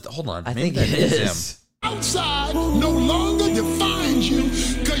was. Hold on. I maybe think that it is is. him. Outside no longer defines you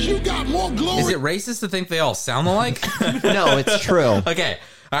because you got more glory. Is it racist to think they all sound alike? No, it's true. Okay.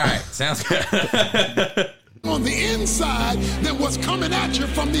 All right. Sounds good. on the inside than what's coming at you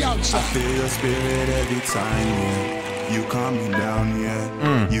from the outside. I feel your spirit every time, yeah. You calm me down,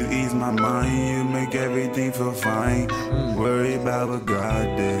 yeah. You ease my mind, you make everything feel fine. Worry about what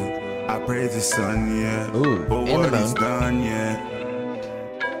God did. I praise the Son, yeah. For what He's done, yeah.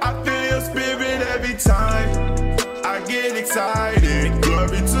 I feel your spirit every time. I get excited.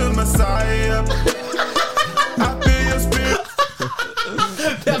 Glory to Messiah. I feel your spirit.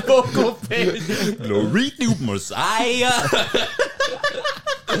 That vocal pitch. Glory to Messiah.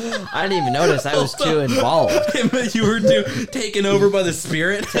 I didn't even notice. I was too involved. You were taken over by the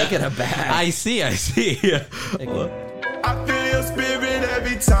Spirit? Taken aback. I see. I feel your spirit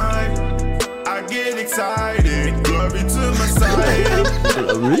every time. I get excited. Glory to Messiah.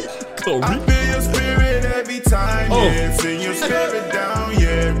 Glory. I feel your spirit every time. Yeah, sing your spirit down.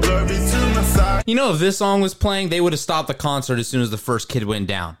 Yeah, glory to Messiah. You know, if this song was playing, they would have stopped the concert as soon as the first kid went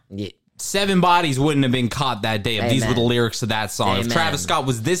down. Yeah. 7 bodies wouldn't have been caught that day if these were the lyrics to that song. Amen. If Travis Scott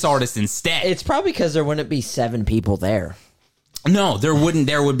was this artist instead. It's probably because there wouldn't be 7 people there. No, there wouldn't.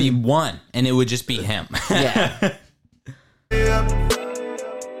 There would be one, and it would just be him. Yeah.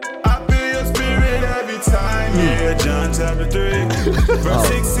 I feel your spirit every time. Yeah, John chapter 3. Verse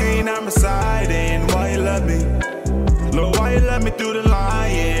 16, I'm reciting. Why you love me? Lord, why you love me through the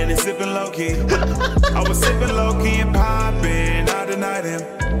lion and sipping low-key? I was sipping low-key and popping. I denied him.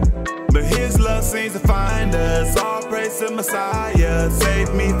 But his love seems to find us. All praise to Messiah.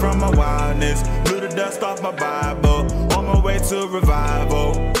 Saved me from my wildness. Blew the dust off my Bible. On my way to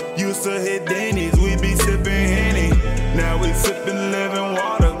revival. Used to hit Denny's. We be sipping Henny. Now we sipping living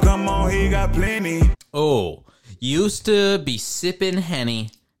water. Come on, he got plenty. Oh, used to be sipping Henny.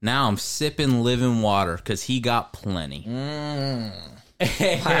 Now I'm sipping living water because he got plenty. Wow.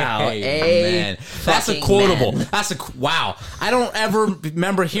 Man. That's a quotable. Man. That's wow. I don't ever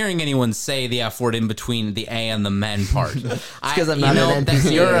remember hearing anyone say the F word in between the A and the men part. Because I'm not an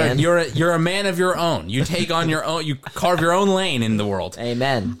NPC. You're a man of your own. You take on your own. You carve your own lane in the world.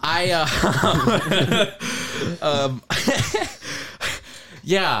 Amen.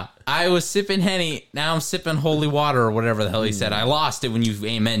 Yeah, I was sipping Henny. Now I'm sipping holy water or whatever the hell he said. I lost it when you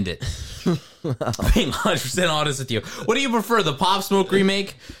amened it. Being 100% honest with you. What do you prefer, the Pop Smoke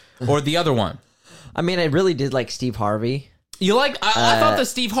remake or the other one? I mean, I really did like Steve Harvey. You like? I thought the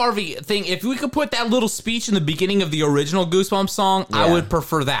Steve Harvey thing, if we could put that little speech in the beginning of the original Goosebumps song, I would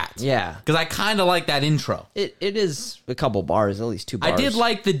prefer that. Yeah. Because I kind of like that intro. It is a couple bars, at least 2 bars. I did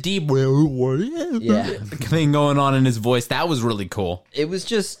like the deep thing going on in his voice. That was really cool. It was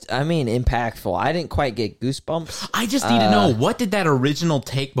just, I mean, impactful. I didn't quite get goosebumps. I just need to know, what did that original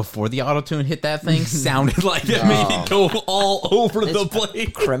take before the auto-tune hit that thing sounded like? That made it go all over the place.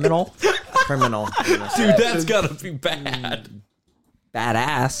 Criminal. Dude, that's gotta be bad.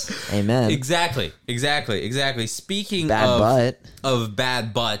 Badass. Amen. Exactly. Speaking of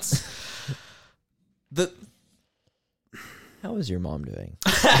bad butts, how is your mom doing?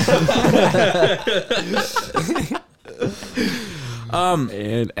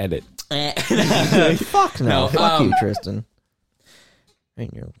 And edit. Fuck no. Fuck you, Tristan.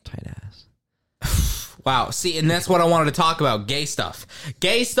 Ain't your tight ass. Wow. See, and that's what I wanted to talk about. Gay stuff.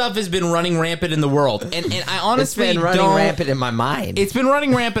 Gay stuff has been running rampant in the world. And I honestly It's been running rampant in my mind. It's been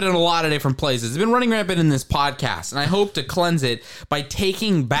running rampant in a lot of different places. It's been running rampant in this podcast. And I hope to cleanse it by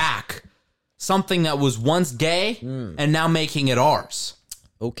taking back something that was once gay and now making it ours.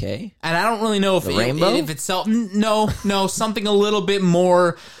 Okay. And I don't really know if rainbow? No, something a little bit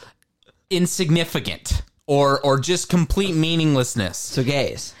more insignificant or just complete meaninglessness. So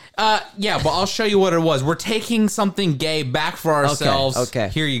gays. Yeah, but I'll show you what it was. We're taking something gay back for ourselves. Okay.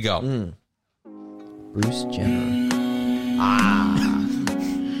 Here you go. Bruce Jenner.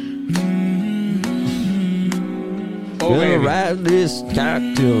 Oh, baby. Ride this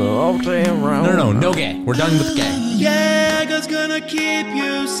cocktail all day around. No gay. We're done with gay. Yeah, God's gonna keep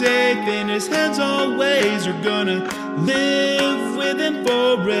you safe in his hands always. You're gonna live with him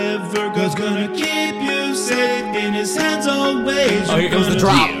forever. God's gonna keep you safe in his hands always. Oh, here comes the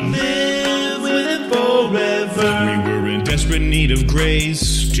drop. Live with him forever. We were in desperate need of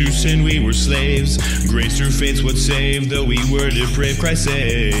grace. To sin we were slaves. Grace through faith's what saved. Though we were depraved, Christ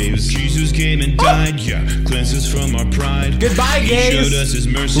saves. Jesus came and died, yeah, cleansed us from our pride. Goodbye, He gays. showed us his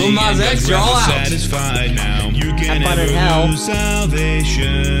mercy Lil Nas and X, God's you're all wrath was out. satisfied. Now you can Have fun never in hell. lose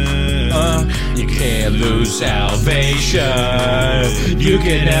salvation. You can't lose salvation. You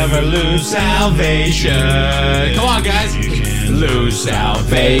can never lose salvation. Come on, guys. Lose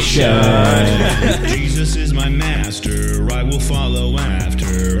salvation. Jesus is my master. I will follow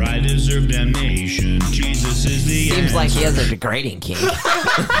after. I deserve damnation. Jesus is the Seems like he has answer. a degrading kink.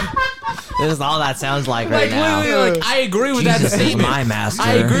 This is all that sounds like right now. Like, I agree with that Jesus is statement. my master.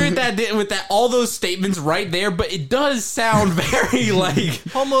 I agree with that. All those statements right there, but it does sound very like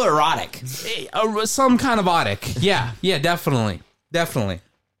Homoerotic. some kind of otic. Yeah, definitely.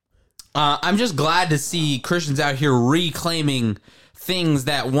 I'm just glad to see Christians out here reclaiming things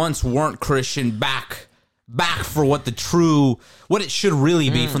that once weren't Christian back for what it should really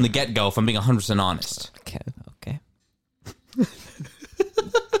be from the get-go, if I'm being 100% honest. Okay.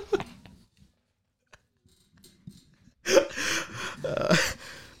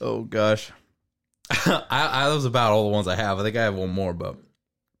 Oh gosh. That was about all the ones I have. I think I have one more, but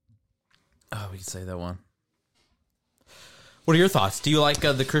we can say that one. What are your thoughts? Do you like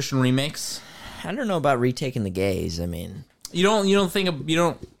the Christian remakes? I don't know about retaking the gays. I mean,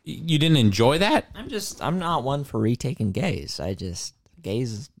 You didn't enjoy that? I'm not one for retaking gays.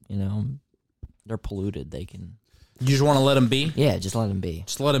 Gays, they're polluted. They can. You just want to let them be? Yeah, just let them be.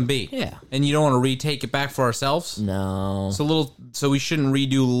 Just let them be. Yeah. And you don't want to retake it back for ourselves? No. So we shouldn't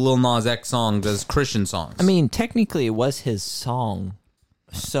redo Lil Nas X songs as Christian songs. I mean, technically, it was his song,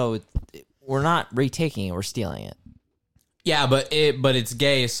 so we're not retaking it. We're stealing it. Yeah, but it's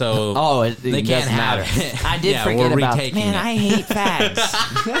gay, so they can't doesn't have matter. it. I did forget we're about. retaking Man, it. I hate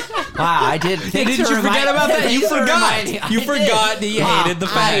fags. Wow, I did. Didn't you forget about that? You forgot. You forgot that you hated the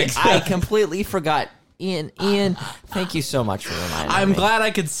fags. I completely forgot. Ian, thank you so much for reminding me. I'm glad I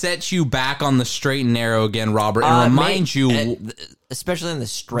could set you back on the straight and narrow again, Robert, and remind you, especially in the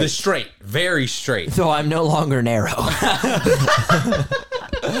straight. Very straight. So I'm no longer narrow.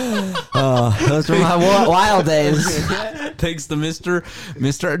 Those were my wild days. Thanks to Mr.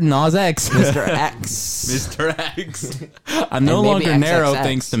 Nas X. Mr. X. Mr. X. I'm no longer narrow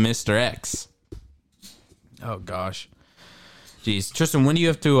thanks to Mr. X. Oh gosh. Jeez, Tristan, when do you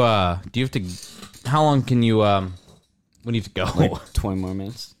have to? How long can you? When do you have to go? Like 20 more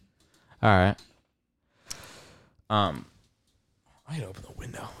minutes. All right. I'd open the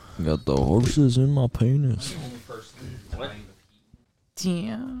window. Got the horses in my penis.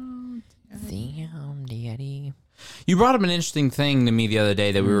 Damn, daddy. You brought up an interesting thing to me the other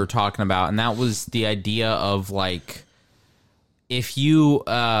day that we were talking about, and that was the idea of like, if you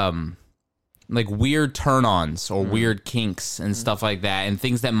like weird turn-ons or weird kinks and stuff like that, and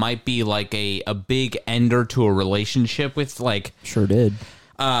things that might be like a big ender to a relationship with, like. Sure did.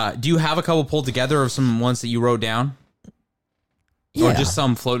 Do you have a couple pulled together of some ones that you wrote down? Yeah. Or just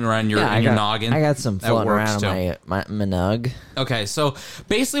some floating around your noggin? I got some floating around my nug. Okay, so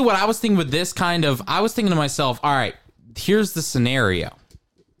basically what I was thinking with this I was thinking to myself, all right, here's the scenario.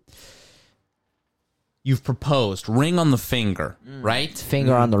 You've proposed, ring on the finger, right?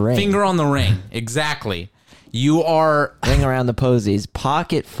 Finger on the ring. Finger on the ring, exactly. You are... Ring around the posies,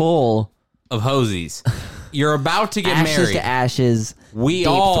 pocket full... of hosies. You're about to get ashes married. To ashes, we deep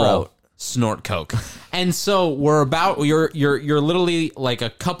all throat. Snort coke. And so you're literally like a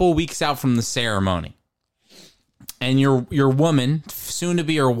couple weeks out from the ceremony. And your woman, soon to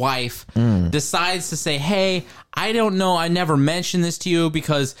be your wife, decides to say, "Hey, I don't know, I never mentioned this to you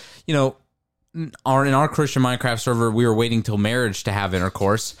because, in our Christian Minecraft server, we were waiting till marriage to have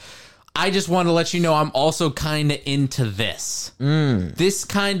intercourse. I just want to let you know I'm also kind of into this. This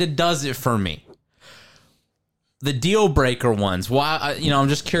kind of does it for me." The deal breaker ones. Why? I'm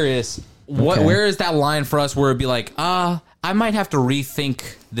just curious. Okay. Where is that line for us where it'd be like, I might have to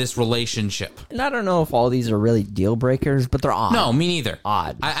rethink this relationship? And I don't know if all these are really deal breakers, but they're odd. No, me neither.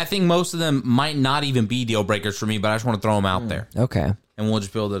 Odd. I think most of them might not even be deal breakers for me, but I just want to throw them out there. Okay. And we'll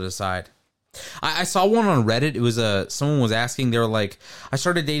just be able to decide. I saw one on Reddit. It was someone was asking. They were like, I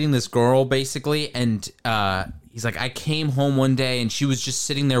started dating this girl basically, and he's like, I came home one day and she was just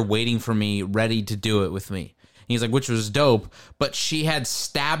sitting there waiting for me, ready to do it with me. He's like, which was dope, but she had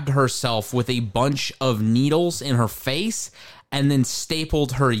stabbed herself with a bunch of needles in her face and then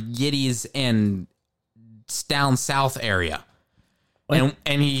stapled her yitties and down south area. And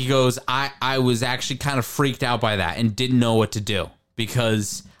he goes, I was actually kind of freaked out by that and didn't know what to do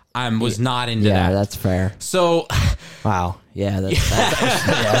because was not into Yeah, that. that's fair. So, wow. Yeah, that's fair.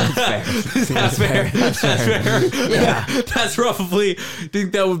 That's fair. That's fair. Yeah, that's probably.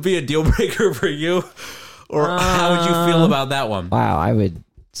 Think that would be a deal breaker for you, or how would you feel about that one? Wow, I would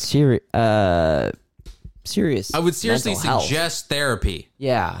serious. I would seriously mental health. suggest therapy.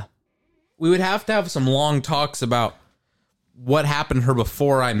 Yeah, we would have to have some long talks about what happened to her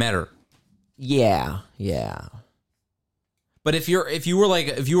before I met her. Yeah. But if you were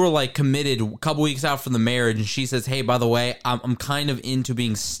like committed a couple weeks out from the marriage, and she says, "Hey, by the way, I'm kind of into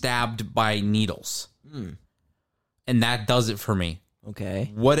being stabbed by needles," and that does it for me.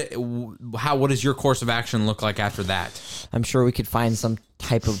 Okay. What does your course of action look like after that? I'm sure we could find some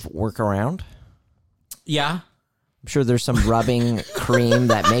type of workaround. Yeah. I'm sure there's some rubbing cream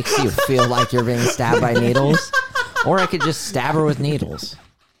that makes you feel like you're being stabbed by needles. Or I could just stab her with needles.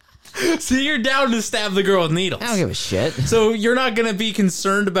 So you're down to stab the girl with needles. I don't give a shit. So you're not going to be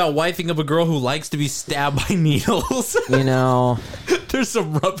concerned about wifing up a girl who likes to be stabbed by needles? You know. There's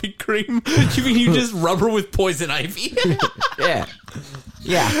some rubbing cream. You mean you just rub her with poison ivy? Yeah.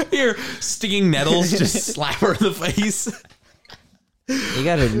 Yeah. You're stinging nettles, just slap her in the face. You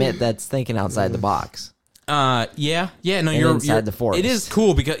got to admit that's thinking outside the box. No, you're inside the forest. It is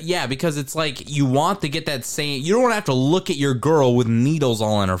cool because it's like you want to get that same. You don't want to have to look at your girl with needles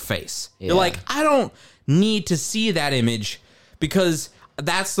all in her face. Yeah. You're like, I don't need to see that image because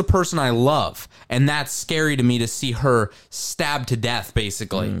that's the person I love, and that's scary to me to see her stabbed to death,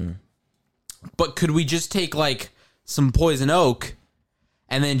 basically. But could we just take like some poison oak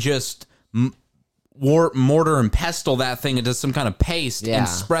and then just mortar and pestle that thing into some kind of paste and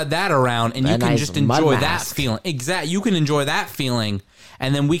spread that around, and you can just enjoy that feeling. Exactly. You can enjoy that feeling,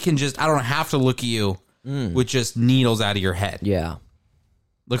 and then we can just, I don't have to look at you with just needles out of your head. Yeah.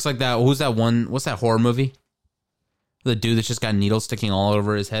 Looks like that. Who's that one? What's that horror movie? The dude that's just got needles sticking all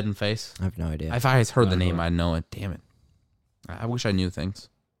over his head and face. I have no idea. If I heard the name, I'd know it. Damn it. I wish I knew things.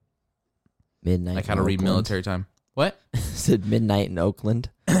 Midnight. Like how to read military time. What? Said Midnight in Oakland.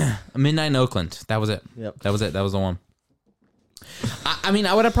 Midnight in Oakland. That was it. Yep. That was it. That was the one. I mean,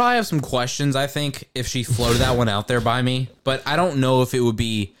 I would probably have some questions, I think, if she floated that one out there by me. But I don't know if it would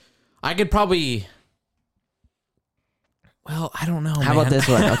be... I could probably... Well, I don't know, How about this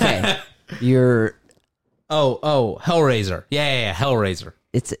one? Okay. You're... Oh, Hellraiser. Yeah, Hellraiser.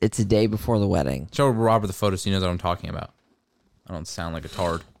 It's a day before the wedding. Show Robert the photo so he knows what I'm talking about. I don't sound like a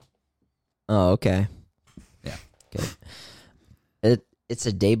tard. Oh, okay. Yeah. Okay. It's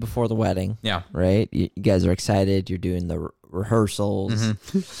a day before the wedding. Yeah. Right? You guys are excited. You're doing the rehearsals.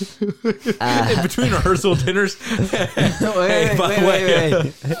 Mm-hmm. In between rehearsal dinners.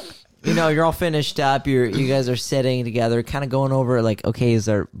 Wait. You know, you're all finished up. You guys are sitting together, kind of going over like, okay, is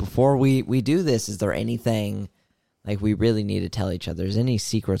there, before we do this, is there anything like we really need to tell each other? Is any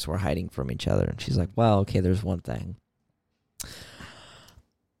secrets we're hiding from each other? And she's like, well, okay, there's one thing.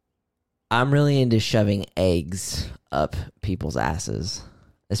 I'm really into shoving eggs up people's asses,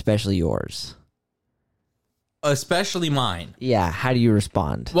 especially yours. Especially mine. Yeah, how do you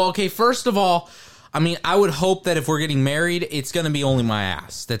respond? Well, okay, first of all, I mean, I would hope that if we're getting married, it's going to be only my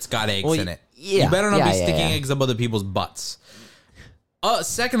ass that's got eggs in it. Yeah, you better not be sticking eggs up other people's butts.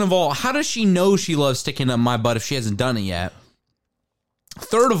 Second of all, how does she know she loves sticking up my butt if she hasn't done it yet?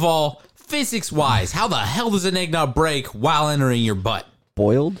 Third of all, physics-wise, how the hell does an egg not break while entering your butt?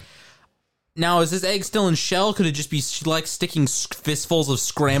 Boiled? Now, is this egg still in shell? Could it just be like sticking fistfuls of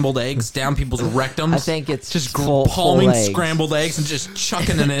scrambled eggs down people's rectums? I think it's just full palming scrambled eggs and just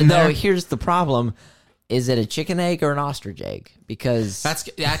chucking it in there. No, here's the problem. Is it a chicken egg or an ostrich egg? Because that's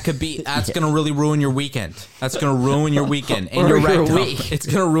gonna really ruin your weekend. That's gonna ruin your weekend and your rectum. It's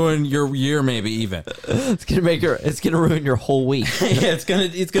gonna ruin your year, maybe even. It's gonna ruin your whole week. Yeah, it's gonna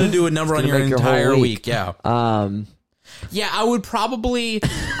do a number on your entire week. Yeah. Yeah, I would probably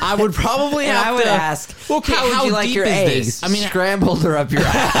have to ask. Okay, how would you like your eggs? I mean, scrambled or up your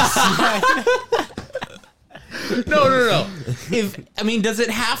ass? No. Does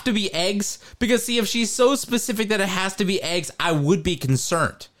it have to be eggs? Because see, if she's so specific that it has to be eggs, I would be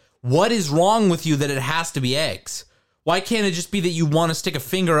concerned. What is wrong with you that it has to be eggs? Why can't it just be that you want to stick a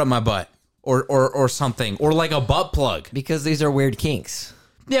finger up my butt or something, or like a butt plug? Because these are weird kinks.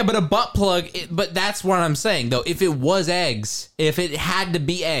 Yeah, but a butt plug, but that's what I'm saying, though. If it was eggs, if it had to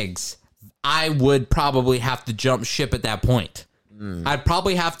be eggs, I would probably have to jump ship at that point. I'd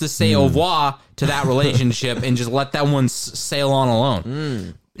probably have to say au revoir to that relationship and just let that one sail on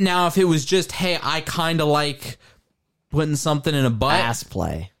alone. Now, if it was just, hey, I kind of like putting something in a butt. Ass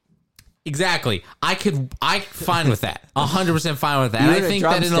play. Exactly. I'm fine with that. 100% fine with that. I think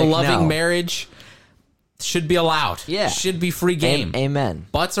that in a loving marriage... should be allowed. Yeah. Should be free game. Amen.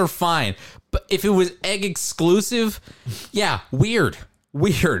 Butts are fine. But if it was egg exclusive, yeah, weird.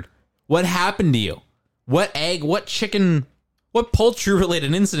 What happened to you? What egg, what chicken, what poultry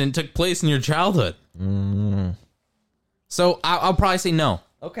related incident took place in your childhood? So I'll probably say no.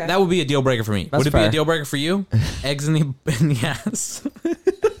 Okay. That would be a deal breaker for me. That's would it be fair. a deal breaker for you? Eggs in the ass.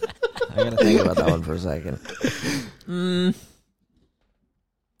 I gotta think about that one for a second.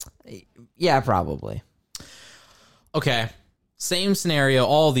 Yeah, probably. Okay. Same scenario,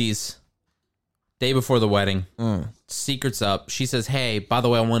 all these. Day before the wedding. Secret's up. She says, hey, by the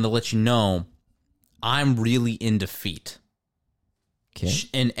way, I wanted to let you know I'm really into feet. Okay.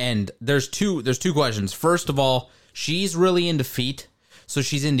 And there's two questions. First of all, she's really into feet. So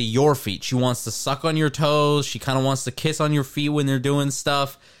she's into your feet. She wants to suck on your toes. She kind of wants to kiss on your feet when they're doing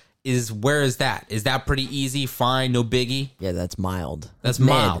stuff. Where is that? Is that pretty easy? Fine, no biggie? Yeah, that's mild. That's mid.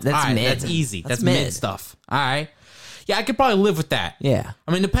 mild. That's All right, mid. That's easy. That's mid. mid stuff. All right. Yeah, I could probably live with that. Yeah.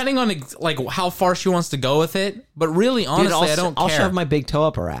 I mean, depending on like how far she wants to go with it. But really, honestly, I don't care. I'll shove my big toe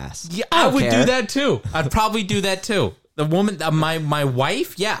up her ass. Yeah, I would do that too. I'd probably do that too. The woman, my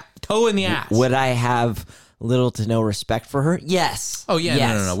wife, yeah, toe in the ass. Would I have little to no respect for her? Yes. Oh yeah,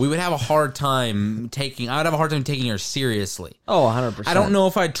 yes. no. We would have a hard time taking. I would have a hard time taking her seriously. Oh, 100%. I don't know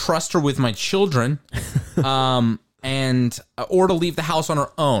if I'd trust her with my children, and or to leave the house on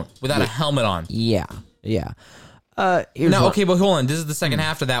her own without a helmet on. Yeah. Okay, but hold on. This is the second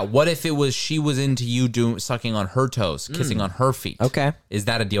half of that. What if it was she was into you sucking on her toes, kissing on her feet? Okay. Is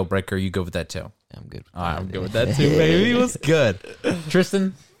that a deal breaker? You go with that too? I'm good. All right, I'm good with that too, baby. It was good.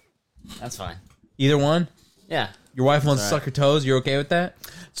 Tristan, That's fine. either one. Yeah. Your wife wants to suck your toes. You're okay with that?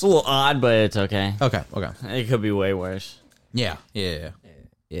 It's a little odd, but it's okay. Okay. It could be way worse. Yeah. Yeah.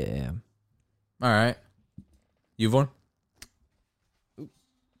 All right. You've one?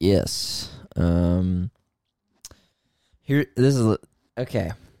 Yes. Here, this is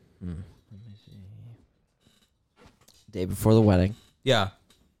okay. Let me see. Day before the wedding, Yeah.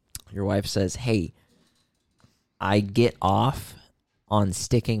 your wife says, "Hey, I get off on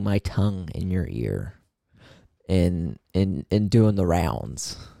sticking my tongue in your ear, and doing the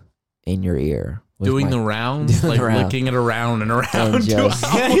rounds in your ear." Doing the rounds? Like round. licking it around and around. And just-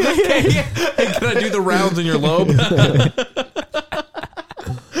 Okay. Can I do the rounds in your lobe?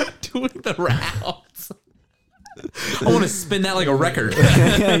 Doing the rounds. I want to spin that like a record.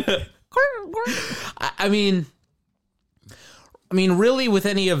 I mean, really, with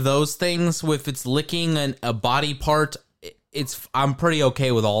any of those things, if it's licking a body part, I'm pretty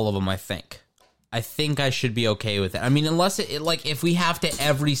okay with all of them. I think I should be okay with it. I mean, unless it like if we have to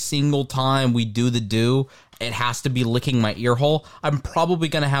every single time we do, it has to be licking my ear hole. I'm probably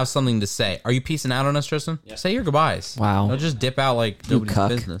gonna have something to say. Are you peacing out on us, Tristan? Yeah. Say your goodbyes. Wow. Don't just dip out like nobody's cuck.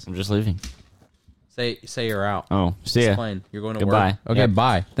 business. I'm just leaving. Say you're out. Oh, see ya. Explain. You're going to Goodbye. work. Okay, Yeah.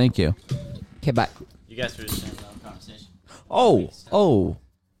 bye. Thank you. Okay, bye. You guys were just having a conversation. Oh.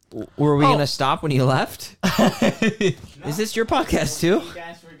 Were we gonna stop when you left? Is this your podcast too? You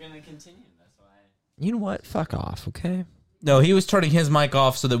guys were going to continue. That's why. You know what? Fuck off. Okay. No, he was turning his mic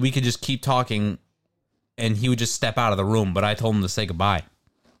off so that we could just keep talking, and he would just step out of the room. But I told him to say goodbye.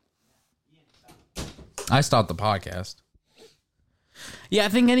 I stopped the podcast. Yeah, I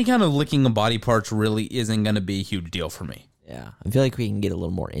think any kind of licking of body parts really isn't going to be a huge deal for me. Yeah, I feel like we can get a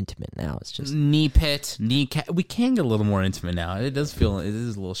little more intimate now. It's just Knee pit, kneecap. We can get a little more intimate now. It is a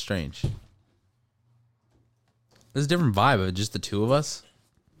little strange. There's a different vibe of just the two of us.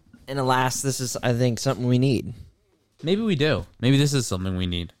 and alas, this is I think something we need. Maybe we do. Maybe this is something we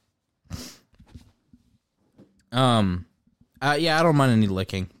need. Yeah, I don't mind any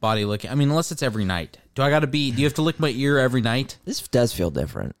licking, body licking. I mean, unless it's every night. Do you have to lick my ear every night? This does feel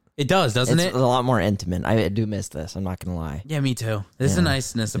different. It does, doesn't It's it? a lot more intimate. I do miss this. I'm not gonna lie. Yeah, me too. There's a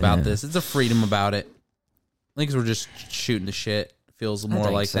niceness about this. It's a freedom about it. I think 'cause we're just shooting the shit. Feels more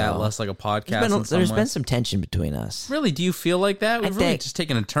think like that, so. less like a podcast. There's been some tension between us. Really? Do you feel like that? We've really just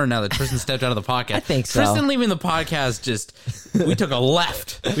taken a turn now that Tristan stepped out of the podcast. I think so. Tristan leaving the podcast, we took a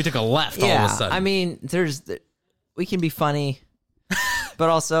left. We took a left all of a sudden. I mean, we can be funny, but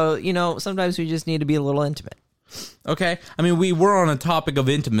also, sometimes we just need to be a little intimate. Okay. I mean, we were on a topic of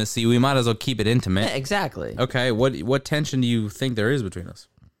intimacy. We might as well keep it intimate. Yeah, exactly. Okay. What tension do you think there is between us?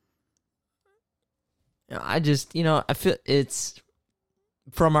 I just, I feel it's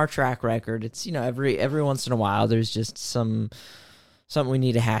from our track record. It's, every once in a while, there's just something we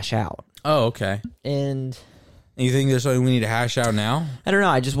need to hash out. Oh, okay. And And you think there's something we need to hash out now? I don't know.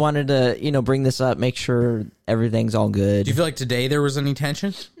 I just wanted to, bring this up, make sure everything's all good. Do you feel like today there was any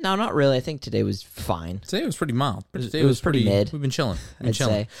tension? No, not really. I think today was fine. Today was pretty mild. It was pretty mid. We've been chilling. I'd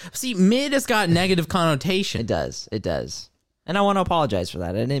say. See, mid has got negative connotation. It does. And I want to apologize for that.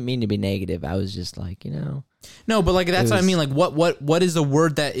 I didn't mean to be negative. I was just like, No, but like that's what I mean. Like, what is a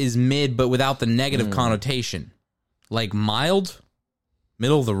word that is mid but without the negative connotation? Like mild,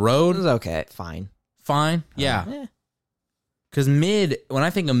 middle of the road. It was okay. Fine. Yeah. Because mid, when I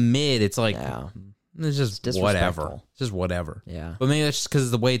think of mid, it's like it's just whatever. It's just whatever. Yeah. But maybe that's just because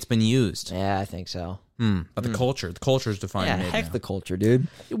of the way it's been used. Yeah, I think so. But the culture's defined mid. Heck now. the culture, dude.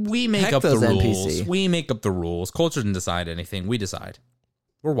 We make up the rules. We make up the rules. Culture didn't decide anything. We decide.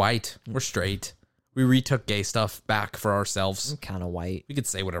 We're white. We're straight. We retook gay stuff back for ourselves. I'm kind of white. We could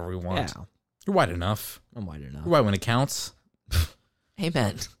say whatever we want. Yeah. You're white enough. I'm white enough. You're white when it counts.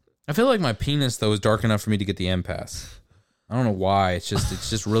 Amen. I feel like my penis though is dark enough for me to get the M pass. I don't know why. It's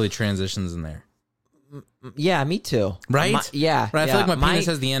just really transitions in there. Yeah, me too. Right? But I feel like my penis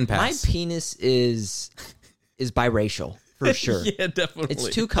has the end pass. My penis is biracial for sure. Yeah, definitely. It's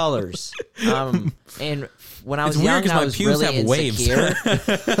two colors. And when I was it's young, weird I was my pubes really have insecure.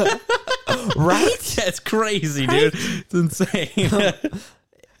 Waves. Right? Yeah, it's crazy, dude. It's insane.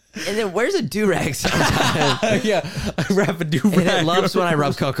 And then where's a do-rag sometimes? Yeah, I wrap a do-rag. And it loves when I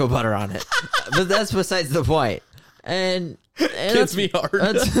rub cocoa butter on it. But that's besides the point. And Gets me hard.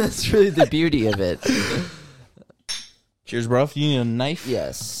 That's really the beauty of it. Cheers, bro. You need a knife?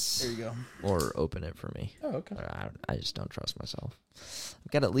 Yes. There you go. Or open it for me. Oh, okay. I just don't trust myself.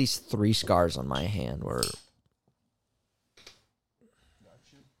 I've got at least 3 scars on my hand where...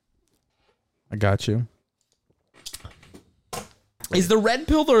 I got you. Is the red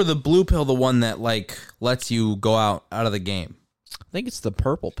pill or the blue pill the one that like lets you go out of the game? I think it's the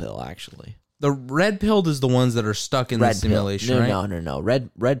purple pill, actually. The red pilled is the ones that are stuck in the simulation, right? No.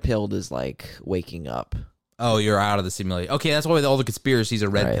 Red pilled is like waking up. Oh, you're out of the simulation. Okay, that's why all the conspiracies are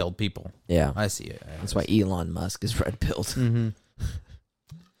red pilled people. Yeah, I see it. That's why Elon Musk is red pilled. Mm-hmm.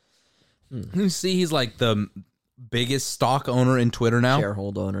 You see, he's like the biggest stock owner in Twitter now.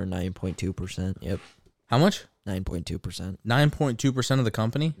 Shareholder owner, 9.2%. Yep. How much? 9.2%. 9.2% of the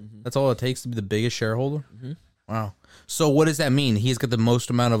company? Mm-hmm. That's all it takes to be the biggest shareholder? Mm-hmm. Wow. So what does that mean? He's got the most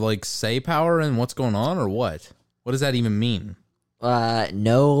amount of like say power in what's going on, or what? What does that even mean?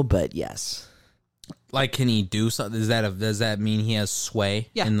 No, but yes. Like, can he do something? Does that mean he has sway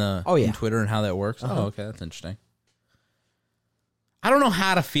in the in Twitter and how that works? Oh, okay, that's interesting. I don't know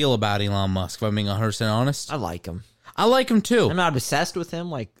how to feel about Elon Musk, if I'm being 100% honest. I like him. I like him too. I'm not obsessed with him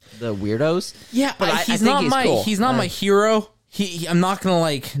like the weirdos. Yeah, but he's not my hero. I'm not gonna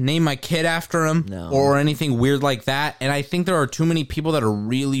like name my kid after him or anything weird like that. And I think there are too many people that are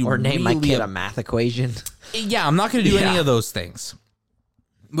really name my kid a math equation. Yeah, I'm not gonna do any of those things.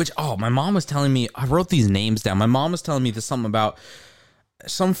 Which my mom was telling me. I wrote these names down. My mom was telling me something about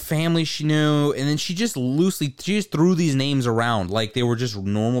some family she knew, and then she just threw these names around like they were just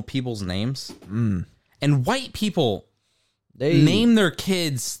normal people's names. And white people name their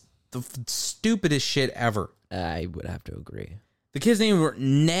kids the stupidest shit ever. I would have to agree. The kids' names were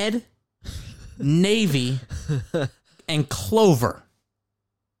Ned, Navy, and Clover.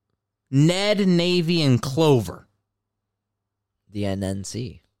 Ned, Navy, and Clover. The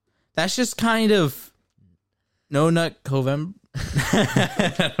NNC. That's just kind of No Nut Covem.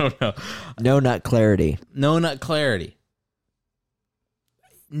 I don't know. No Nut Clarity. No Nut Clarity.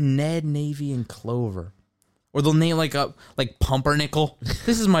 Ned, Navy, and Clover. Or they'll name like Pumpernickel.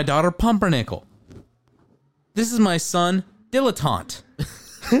 This is my daughter, Pumpernickel. This is my son, Dilettante.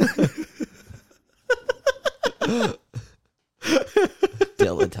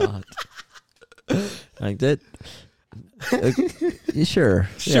 Dilettante. Like that. Sure.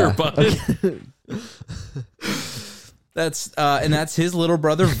 Sure, bud. Okay. That's his little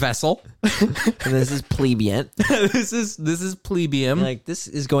brother Vessel. And this is Plebeiant. this is Plebeian. Like this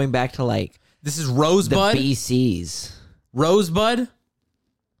is going back to like this is Rosebud. The BCs. Rosebud.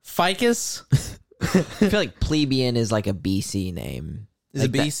 Ficus. I feel like Plebeian is like a BC name. Is like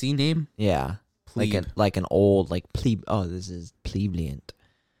a BC name? Yeah. Plebe. Like an old plebe. Oh, this is plebeiant.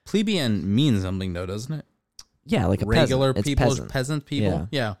 Plebeian means something though, doesn't it? Yeah, like a regular peasant. people, peasant people.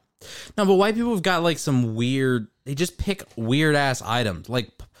 Yeah. No, but white people have got like some weird. They just pick weird ass items,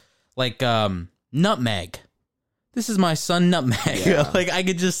 like nutmeg. This is my son, Nutmeg. Yeah. Like I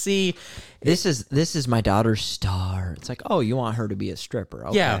could just see. This is my daughter's Star. It's like, oh, you want her to be a stripper?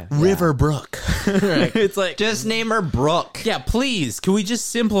 Okay. Yeah, River Brooke. It's like just name her Brooke. Yeah, please. Can we just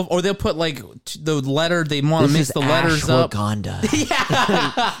simplify? Or they'll put like the letter. They want to mix the letters up. Ashwagandha.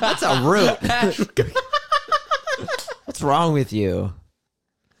 Yeah, that's a root. What's wrong with you?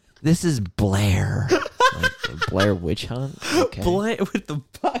 This is Blair. Like Blair Witch Hunt? Okay. Blair with the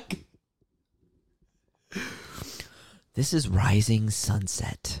buck. This is Rising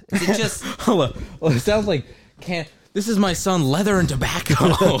Sunset. Is it just... Hold on. Well, it sounds like... This is my son, Leather and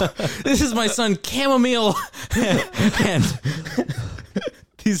Tobacco. This is my son, Chamomile. And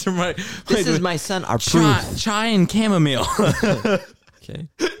these are my... This is my son, our Chai and Chamomile. Okay.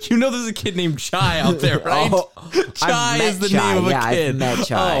 You know there's a kid named Chai out there, right? Chai is the Chai. name of a kid. I've met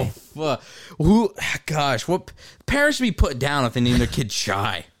Chai. Oh, fuck. Gosh, what parents should be put down if they name their kid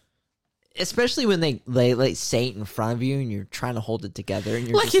Chai? Especially when they like say it in front of you and you're trying to hold it together and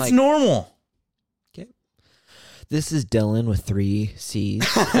you're Like just it's normal. Okay. This is Dylan with 3 C's.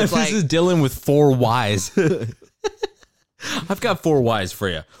 This is Dylan with 4 Y's. I've got 4 Y's for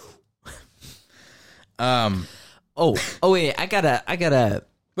you. Oh wait, I gotta.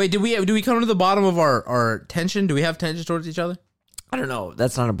 Wait, do we come to the bottom of our tension? Do we have tension towards each other? I don't know.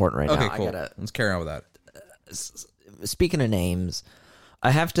 That's not important right now. Okay, cool. Let's carry on with that. Speaking of names,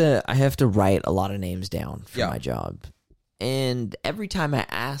 I have to write a lot of names down for my job, and every time I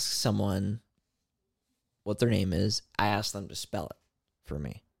ask someone what their name is, I ask them to spell it for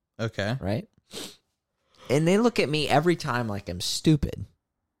me. Okay. Right? And they look at me every time like I'm stupid.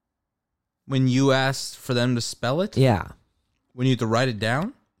 When you asked for them to spell it? Yeah. When you have to write it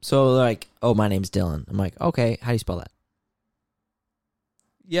down? So they're like, oh, my name's Dylan. I'm like, okay, how do you spell that?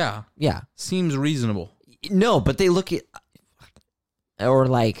 Yeah. Yeah. Seems reasonable. No, but they look at, or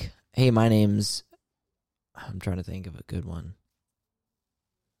like, hey, my name's, I'm trying to think of a good one.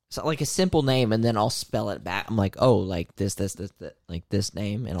 So like a simple name, and then I'll spell it back. I'm like, oh, like this, like this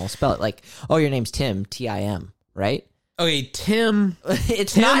name, and I'll spell it like, oh, your name's Tim, T-I-M, right? Okay, Tim.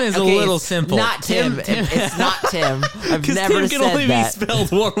 Tim is a little simple. Not Tim. It's not Tim. I've never Tim said can only that. be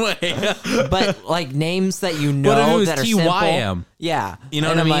spelled one way. But like names that you know What if it was that are T-Y-M? simple. Yeah. You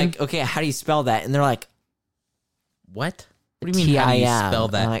know and what I mean? I'm like, okay, how do you spell that? And they're like, what? What do you mean? T-I-M. How do you spell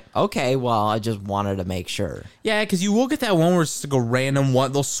that? I'm like, okay, well, I just wanted to make sure. Yeah, because you will get that one where it's like a random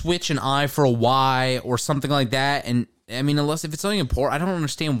one. They'll switch an I for a Y or something like that. And I mean, unless if it's something important, I don't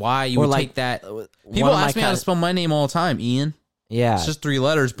understand why you would like, take that. People ask me how to spell my name all the time, Ian. Yeah. It's just 3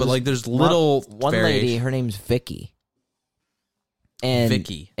 letters, but like there's little one variation. lady, her name's Vicky. And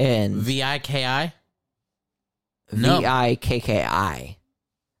Vicky. And V-I-K-I? No. V-I-K-K-I.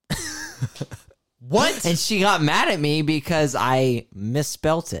 What? And she got mad at me because I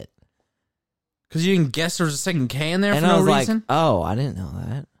misspelt it. Because you didn't guess there was a second K in there And for I no was reason? like, oh, I didn't know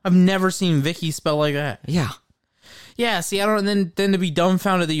that. I've never seen Vicky spell like that. Yeah. Yeah, see, I don't. And then to be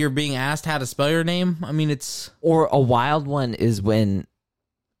dumbfounded that you're being asked how to spell your name. I mean, it's Or a wild one is when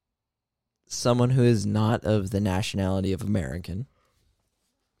someone who is not of the nationality of American,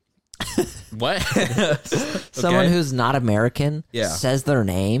 what? someone Okay. who's not American, Yeah. says their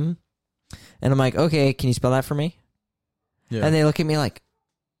name, and I'm like, okay, can you spell that for me? Yeah. And they look at me like,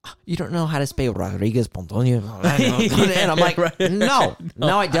 you don't know how to spell Rodriguez Pontonio. And I'm like, Right. no,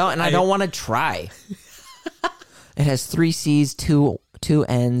 I don't, and I don't want to try. It has 3 C's, two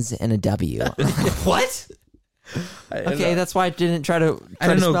N's, and a W. What? Okay, that's why I didn't try to. I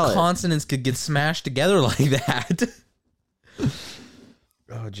didn't know spell it. consonants could get smashed together like that.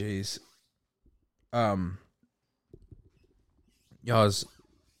 Oh, jeez. Y'all,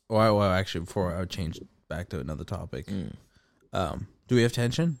 well, actually, before I would change back to another topic. Do we have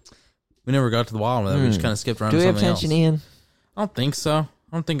tension? We never got to the bottom of that. We just kind of skipped around. Do to we have something tension, else. Ian? I don't think so.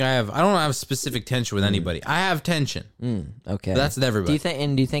 I don't think I have. I don't have specific tension with anybody. I have tension. Okay, But that's with everybody.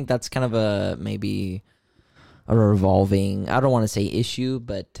 Do you think that's kind of a maybe a revolving? I don't want to say issue,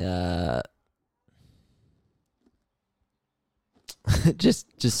 but just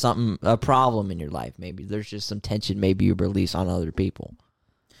something, a problem in your life. Maybe there's just some tension. Maybe you release on other people.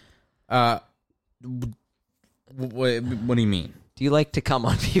 What do you mean? Do you like to come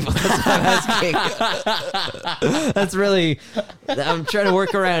on people? That's what I'm asking. That's really. I'm trying to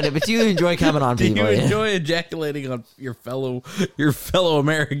work around it, but do you enjoy coming on Do people? you enjoy ejaculating on your fellow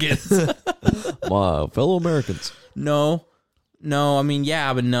Americans? My fellow Americans. No. I mean,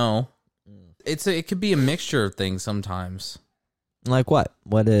 yeah, but no. It could be a mixture of things sometimes. Like what?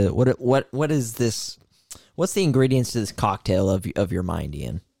 What is this? What's the ingredients to this cocktail of your mind,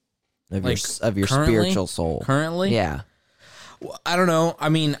 Ian? Of your currently? spiritual soul. Currently? Yeah. I don't know. I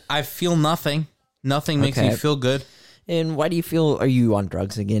mean, I feel nothing. Nothing makes me Okay. feel good. And why do you feel? Are you on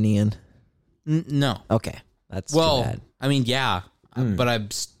drugs again, Ian? No. Okay, that's too bad. I mean, yeah, but I've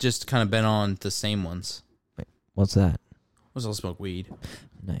just kind of been on the same ones. What's that? I'll smoke weed.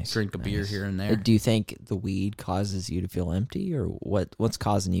 Nice. Drink a beer here and there. Do you think the weed causes you to feel empty, or what's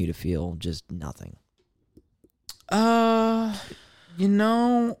causing you to feel just nothing? You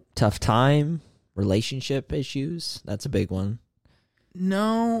know, Tough time, relationship issues. That's a big one.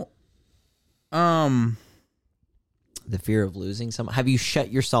 no. The fear of losing someone. Have you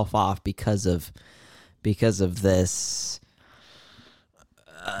shut yourself off because of this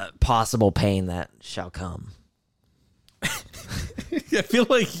possible pain that shall come? I feel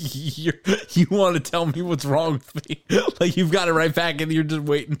like you want to tell me what's wrong with me. Like you've got it right back and you're just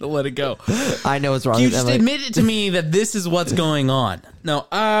waiting to let it go. I know what's wrong. You just admit it to me that this is what's going on. No,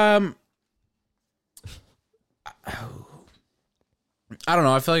 I don't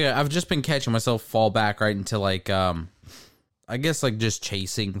know. I feel like I've just been catching myself fall back right into like, I guess like just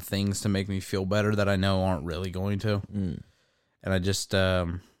chasing things to make me feel better that I know aren't really going to. And I just, I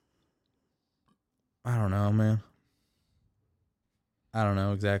don't know, man. I don't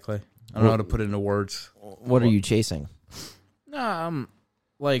know exactly. I don't know how to put it into words. What are you chasing?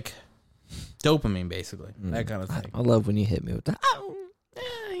 Like dopamine, basically. That kind of thing. I love when you hit me with that.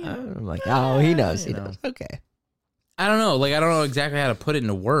 I'm like, oh, he knows. He knows. Okay. I don't know. Like, I don't know exactly how to put it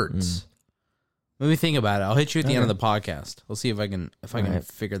into words. Let me think about it. I'll hit you at the end of the podcast. We'll see if I can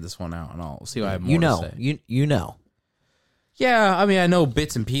figure this one out, and I'll see what I have more to say. You know. Yeah, I mean, I know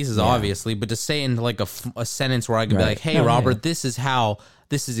bits and pieces, obviously, but to say in like a sentence where I can be like, hey, Robert, this is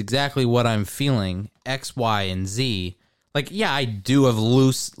exactly what I'm feeling, X, Y, and Z. Like, yeah, I do have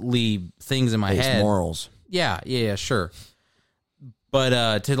loosely things in my head. Morals. Yeah, sure.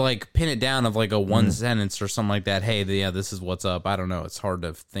 But to like pin it down of like a one sentence or something like that, hey, this is what's up. I don't know. It's hard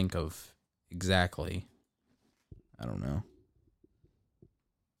to think of exactly. I don't know.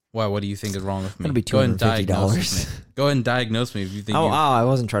 Why? What do you think is wrong with me? It'll be $250. Go ahead and diagnose me if you think. I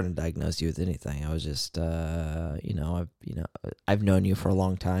wasn't trying to diagnose you with anything. I was just, I've known you for a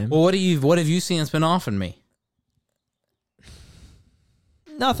long time. Well, what have you seen that's been off in me?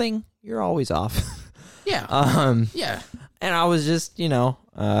 Nothing. You're always off. Yeah. Yeah. And I was just,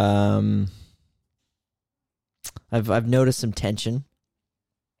 I've noticed some tension.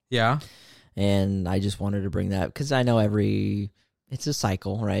 Yeah. And I just wanted to bring that because I know it's a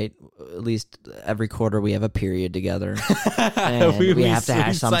cycle, right? At least every quarter we have a period together. And we have to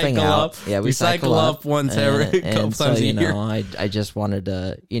hash something out. Yeah, we cycle up once every couple times a year. I just wanted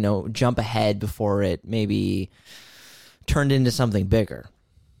to, jump ahead before it maybe turned into something bigger.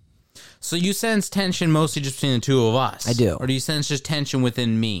 So you sense tension mostly just between the two of us? I do. Or do you sense just tension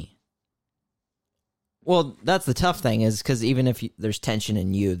within me? Well, that's the tough thing is because even if there's tension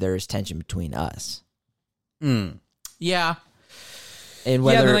in you, there is tension between us. Yeah. And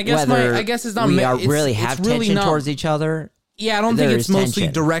whether I guess it's not we really have tension towards each other. Yeah, I don't think it's mostly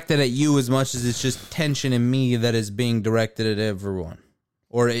directed at you as much as it's just tension in me that is being directed at everyone.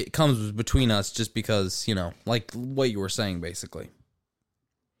 Or it comes between us just because, like what you were saying, basically.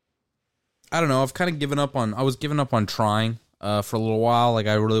 I don't know. I've kind of given up on trying for a little while. Like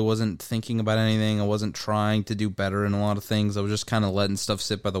I really wasn't thinking about anything. I wasn't trying to do better in a lot of things. I was just kind of letting stuff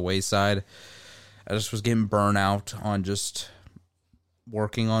sit by the wayside. I just was getting burnt out on just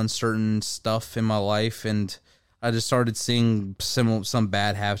working on certain stuff in my life, and I just started seeing some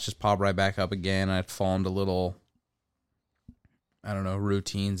bad habits just pop right back up again. I'd fall into little, I don't know,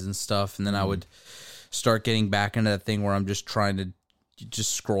 routines and stuff, and then I would start getting back into that thing where I'm just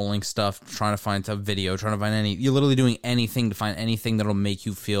scrolling stuff, trying to find some video, you're literally doing anything to find anything that'll make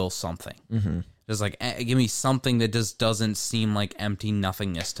you feel something. Just like, give me something that just doesn't seem like empty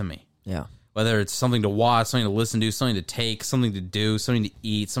nothingness to me. Yeah. Whether it's something to watch, something to listen to, something to take, something to do, something to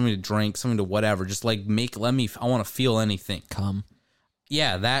eat, something to drink, something to whatever. Just like I want to feel anything. Come.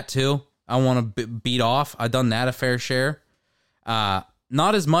 Yeah, that too. I want to beat off. I've done that a fair share. Not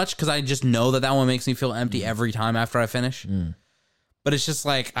as much because I just know that one makes me feel empty every time after I finish. But it's just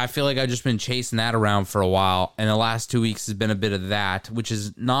like, I feel like I've just been chasing that around for a while. And the last 2 weeks has been a bit of that, which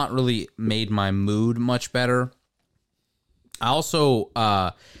has not really made my mood much better. I also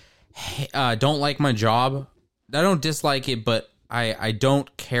don't like my job. I don't dislike it, but I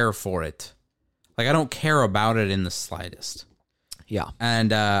don't care for it. Like, I don't care about it in the slightest. Yeah.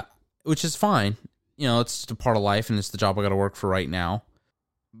 And, which is fine. It's just a part of life, and it's the job I got to work for right now.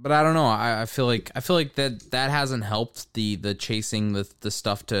 But I don't know. I feel like that hasn't helped the chasing the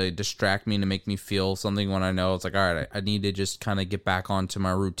stuff to distract me and to make me feel something when I know it's like, all right, I need to just kind of get back onto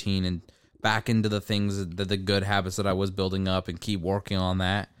my routine and back into the things the good habits that I was building up and keep working on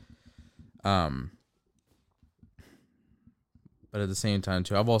that. But at the same time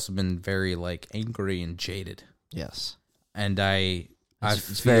too, I've also been very like angry and jaded. Yes. And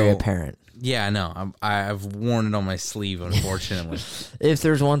it's very apparent. Yeah, I know. I've worn it on my sleeve, unfortunately. If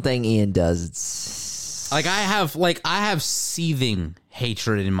there's one thing Ian does, it's like I have seething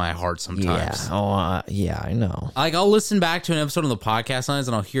hatred in my heart sometimes. Yeah, I know. Like, I'll listen back to an episode of the podcast lines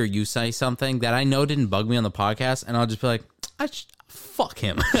and I'll hear you say something that I know didn't bug me on the podcast, and I'll just be like, fuck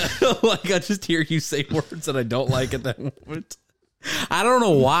him. Like, I just hear you say words that I don't like at that moment. I don't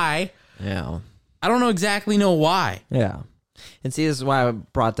know why. Yeah. I don't exactly know why. Yeah. And see, this is why I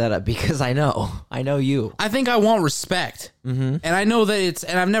brought that up, because I know you. I think I want respect. Mm-hmm. And I know that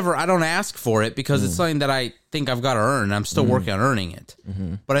I don't ask for it because it's something that I think I've got to earn. I'm still working on earning it.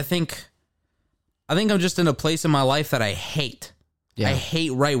 Mm-hmm. But I think I'm just in a place in my life that I hate. Yeah. I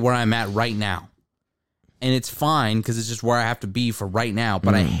hate right where I'm at right now. And it's fine because it's just where I have to be for right now,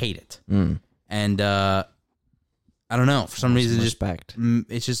 but I hate it. And I don't know. For some reason, respect.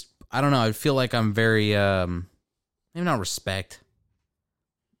 It's just, I don't know. I feel like I'm very, maybe not respect.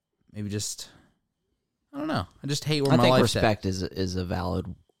 Maybe just, I don't know. I just hate where my life's at. I think respect is a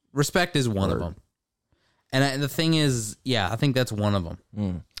valid Respect is one of them. And the thing is, yeah, I think that's one of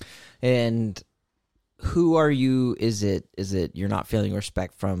them. And who are you? Is it you're not feeling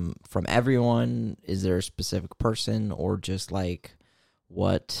respect from everyone? Is there a specific person, or just like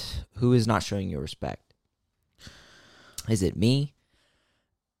who is not showing you respect? Is it me?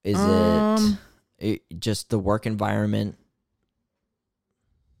 Is it just the work environment?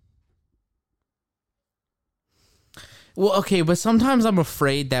 Well, okay, but sometimes I'm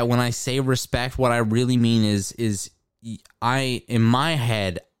afraid that when I say respect, what I really mean is in my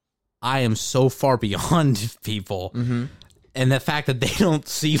head, I am so far beyond people, and the fact that they don't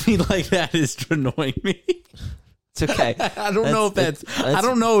see me like that is annoying me. It's okay. I don't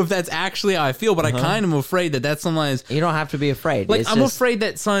know if that's actually how I feel, but I kind of am afraid that sometimes you don't have to be afraid. Like, I'm afraid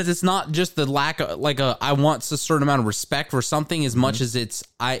that sometimes it's not just the lack of I want a certain amount of respect for something as much as it's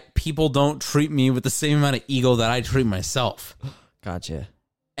people don't treat me with the same amount of ego that I treat myself. Gotcha.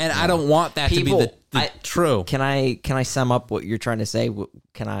 And I don't want that to be the true. Can I sum up what you're trying to say?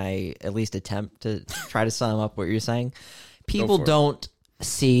 Can I at least attempt to try to sum up what you're saying? People don't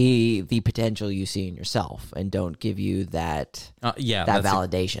see the potential you see in yourself and don't give you that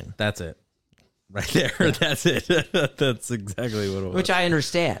validation. That's it. Right there. Yeah. That's it. That's exactly what it was. Which I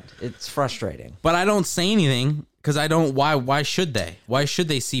understand. It's frustrating. But I don't say anything because I don't. Why should they? Why should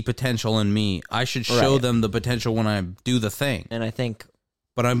they see potential in me? I should show them the potential when I do the thing. And I think.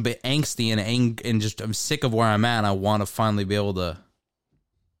 But I'm a bit angsty and just I'm sick of where I'm at. I want to finally be able to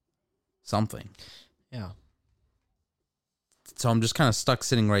something. Yeah. So I'm just kind of stuck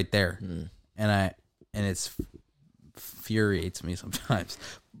sitting right there, and it's infuriates me sometimes.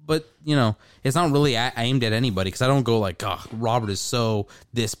 But it's not really aimed at anybody because I don't go like, "Oh, Robert is so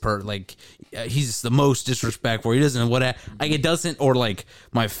he's the most disrespectful. He doesn't it doesn't, or like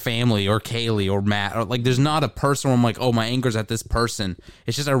my family or Kaylee or Matt, or like there's not a person where I'm like, oh, my anger's at this person.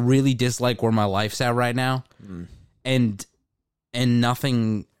 It's just I really dislike where my life's at right now, and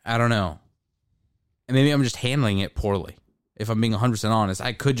nothing. I don't know, and maybe I'm just handling it poorly. If I'm being 100% honest,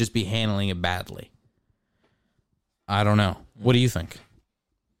 I could just be handling it badly. I don't know. What do you think?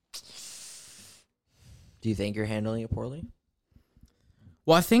 Do you think you're handling it poorly?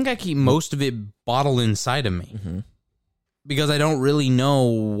 Well, I think I keep most of it bottled inside of me because I don't really know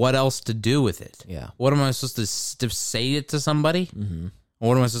what else to do with it. Yeah. What am I supposed to say it to somebody? Or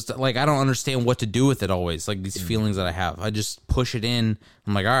what am I supposed to, I don't understand what to do with it always, like these feelings that I have. I just push it in.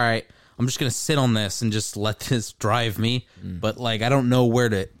 I'm like, all right, I'm just going to sit on this and just let this drive me. But I don't know where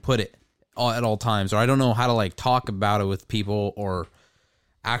to put it at all times, or I don't know how to talk about it with people or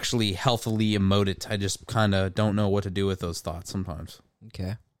actually healthily emote it. I just kind of don't know what to do with those thoughts sometimes.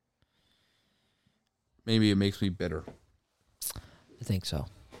 Okay. Maybe it makes me bitter. I think so.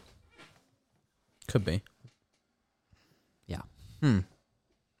 Could be. Yeah.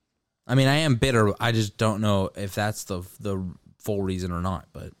 I mean, I am bitter. I just don't know if that's the full reason or not,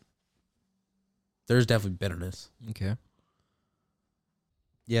 but there's definitely bitterness. Okay.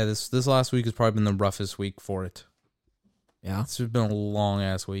 Yeah, this last week has probably been the roughest week for it. Yeah. It's been a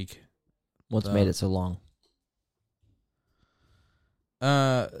long-ass week. What's made it so long?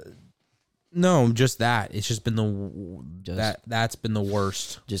 No, just that. It's just been that's been the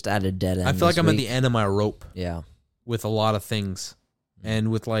worst. Just at a dead end. I feel like I'm at the end of my rope. Yeah. With a lot of things.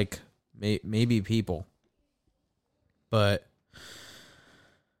 And with maybe people. But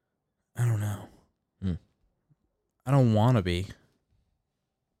I don't know. I don't want to be.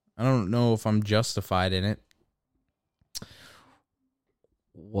 I don't know if I'm justified in it.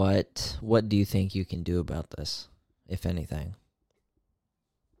 What do you think you can do about this, if anything?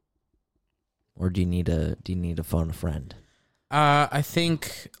 Or do you need to phone a friend? I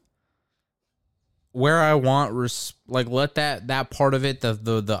think where I want let that part of it,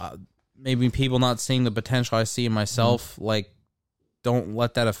 the maybe people not seeing the potential I see in myself, don't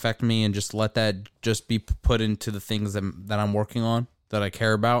let that affect me and just let that just be put into the things that I'm working on, that I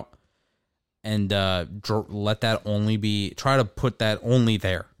care about. And let that only be, try to put that only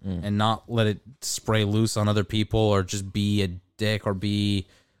there and not let it spray loose on other people or just be a dick or be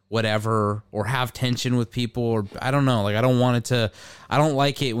whatever or have tension with people or I don't know. Like, I don't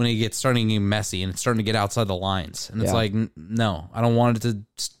like it when it gets starting to get messy and it's starting to get outside the lines. And it's like, no, I don't want it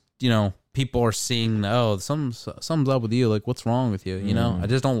to, people are seeing, oh, something's up with you. Like, what's wrong with you? You know, I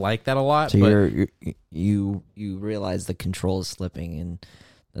just don't like that a lot. So but you realize the control is slipping and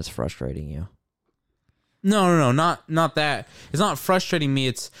that's frustrating you. No, not that. It's not frustrating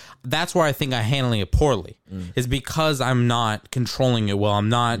me. That's where I think I'm handling it poorly. Is because I'm not controlling it well. I'm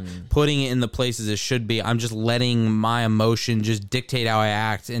not putting it in the places it should be. I'm just letting my emotion just dictate how I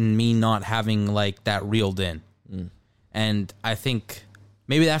act and me not having like that reeled in. And I think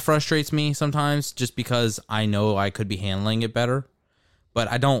maybe that frustrates me sometimes just because I know I could be handling it better.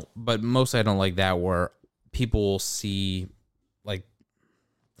 But mostly I don't like that where people will see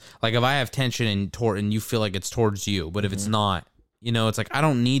like if I have tension and you feel like it's towards you, but if it's not, it's like I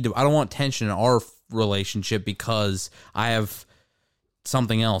don't want tension in our relationship because I have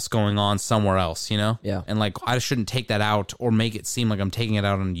something else going on somewhere else, Yeah. And like I shouldn't take that out or make it seem like I'm taking it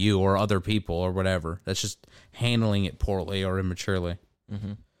out on you or other people or whatever. That's just handling it poorly or immaturely.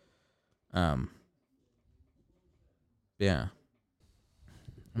 Yeah.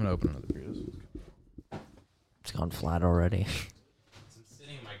 I'm gonna open another beer. It's gone flat already.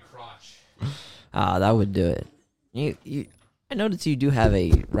 Sitting in my crotch. That would do it. You I noticed you do have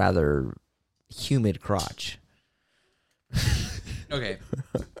a rather humid crotch. Okay.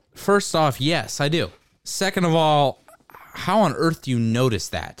 First off, yes, I do. Second of all, how on earth do you notice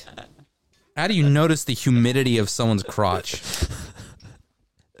that? How do you notice the humidity of someone's crotch?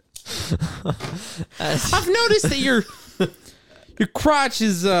 I've noticed that your crotch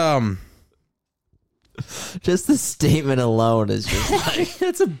is just the statement alone is just like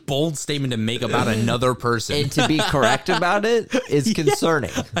that's a bold statement to make about another person. And to be correct about it is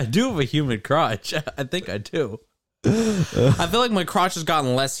concerning. Yeah, I do have a humid crotch. I think I do. I feel like my crotch has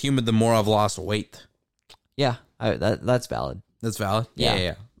gotten less humid the more I've lost weight. Yeah, that's valid. That's valid?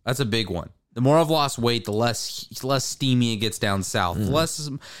 Yeah. That's a big one. The more I've lost weight, the less steamy it gets down south.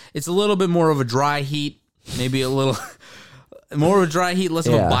 It's a little bit more of a dry heat, maybe a little more of a dry heat, less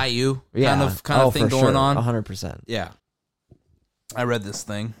of a bayou kind of thing going on. 100%. Yeah. I read this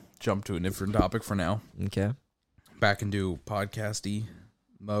thing. Jump to a different topic for now. Okay. Back into podcasty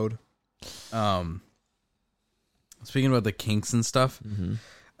mode. Speaking about the kinks and stuff.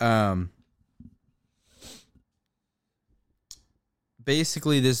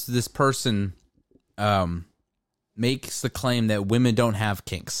 Basically, this person makes the claim that women don't have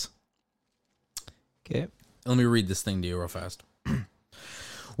kinks. Okay. Let me read this thing to you real fast.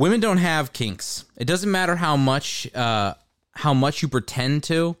 Women don't have kinks. It doesn't matter how much you pretend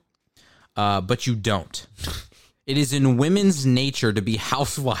to, but you don't. It is in women's nature to be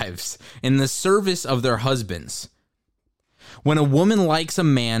housewives in the service of their husbands. When a woman likes a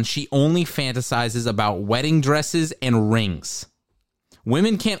man, she only fantasizes about wedding dresses and rings.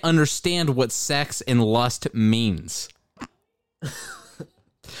 Women can't understand what sex and lust means.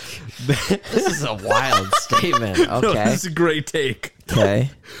 This is a wild statement. Okay. No, this is a great take.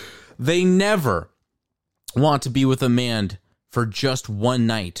 Okay. They never want to be with a man for just one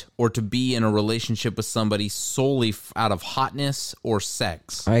night or to be in a relationship with somebody solely out of hotness or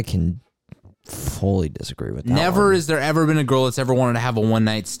sex. I can fully disagree with that. Never is there ever been a girl that's ever wanted to have a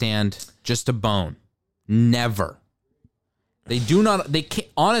one-night stand just to bone. Never. They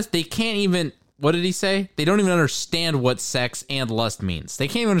can't even, what did he say? They don't even understand what sex and lust means. They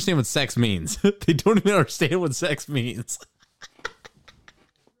can't even understand what sex means. They don't even understand what sex means.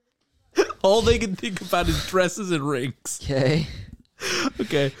 All they can think about is dresses and rings. Okay.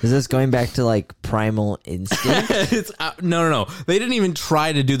 Okay. Is this going back to like primal instinct? No. They didn't even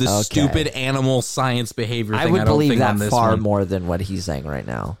try to do the stupid animal science behavior thing. I would believe that far more than what he's saying right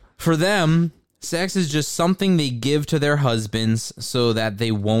now. For them, sex is just something they give to their husbands so that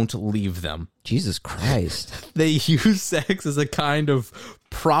they won't leave them. Jesus Christ. They use sex as a kind of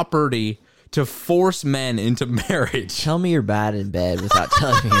property to force men into marriage. Tell me you're bad in bed without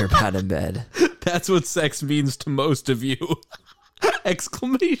telling me you're bad in bed. That's what sex means to most of you.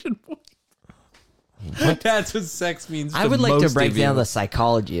 Exclamation point. What? That's what sex means to most of you. I would like to break down the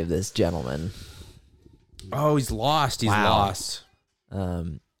psychology of this gentleman. Oh, he's lost. He's lost.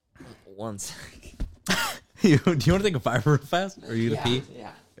 One second. Do you want to take a five real fast? Or are you to pee?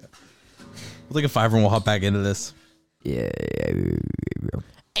 Yeah. We'll take a five and we'll hop back into this. Yeah.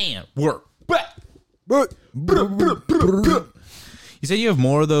 And we're back. You said you have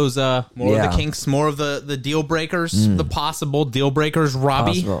more of those, more of Yeah. the kinks, more of the deal breakers, the possible deal breakers,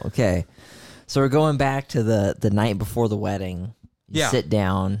 Robbie. Possible. Okay. So we're going back to the night before the wedding. You sit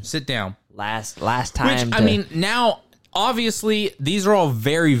down. Sit down. Last time. Which, I mean, now, obviously, these are all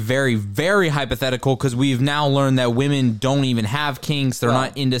very, very, very hypothetical because we've now learned that women don't even have kinks. They're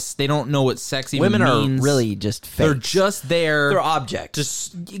not into, they don't know what sex even women means. are really just fakes. They're just there. They're objects.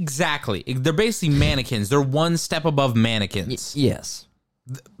 Just, exactly. They're basically mannequins. They're one step above mannequins. Yes.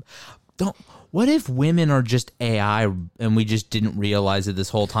 What if women are just AI and we just didn't realize it this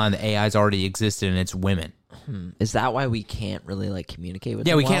whole time? The AI's already existed and it's women. Is that why we can't really like communicate with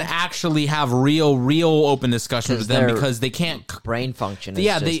them? Yeah, we can't actually have real open discussions with them because they can't. Brain function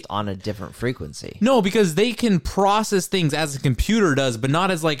is just on a different frequency. No, because they can process things as a computer does, but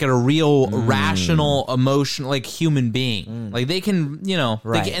not as like a real rational, emotional, like human being. Like they can,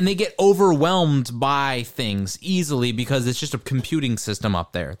 Right. they get overwhelmed by things easily because it's just a computing system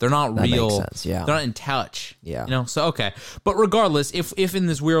up there. They're not That real. makes sense, yeah. They're not in touch. Yeah. So okay. But regardless, if in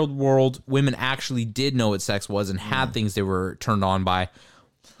this weird world women actually did know what sex was and had things they were turned on by,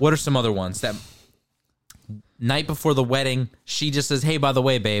 what are some other ones that night before the wedding she just says, hey, by the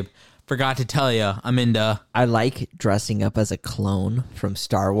way, babe, forgot to tell you I'm into... I like dressing up as a clone from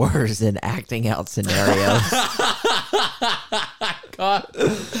Star Wars and acting out scenarios. God.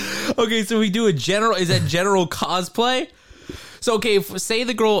 Okay, so we do is that general cosplay? So okay, say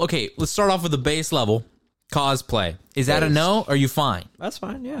the girl, okay, let's start off with the base level. Cosplay. Is that a no? Or are you fine? That's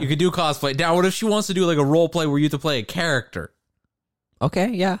fine, yeah. You could do cosplay. Now, what if she wants to do like a role play where you have to play a character? Okay,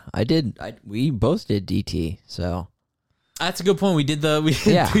 yeah, I did. We both did DT, so that's a good point. We did I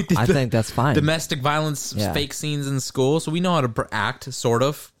think that's fine. Domestic violence fake scenes in school, so we know how to act. Sort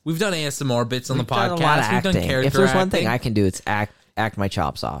of. We've done ASMR bits on the podcast. We've done character. If there's one acting. thing I can do, it's act my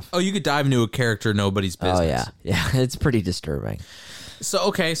chops off. Oh, you could dive into a character nobody's business. Oh yeah, it's pretty disturbing.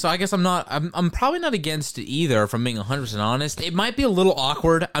 So so I guess I'm probably not against it either, if I'm being 100% honest. It might be a little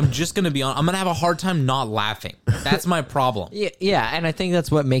awkward. I'm just going to be honest. I'm going to have a hard time not laughing. That's my problem. Yeah, and I think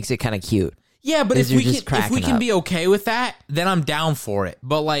that's what makes it kind of cute. Yeah, but if we can up. be okay with that, then I'm down for it.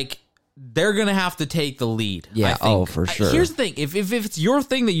 But like, they're going to have to take the lead. Yeah, I think. for sure. Here's the thing. If it's your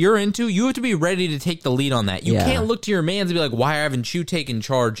thing that you're into, you have to be ready to take the lead on that. You can't look to your mans and be like, why haven't you taken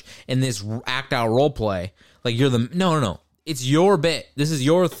charge in this act out role play? Like you're the... No. It's your bit. This is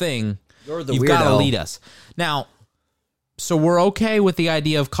your thing. You're the You've weirdo. got to lead us. Now, so we're okay with the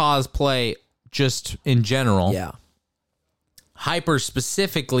idea of cosplay just in general. Yeah. Hyper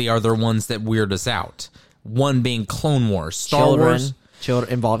specifically are there ones that weird us out. One being Clone Wars. Star Wars.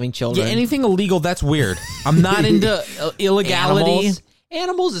 Children involving children. Yeah, anything illegal, that's weird. I'm not into illegality.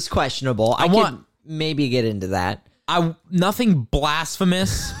 Animals is questionable. I could maybe get into that. Nothing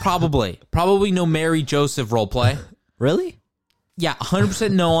blasphemous, probably. Probably no Mary Joseph roleplay. Really? Yeah,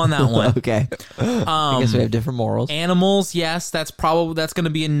 100% no on that one. Okay. I guess we have different morals. Animals, yes, that's going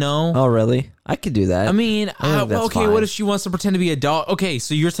to be a no. Oh, really? I could do that. I mean, think that's okay, fine. what if she wants to pretend to be a dog? Okay,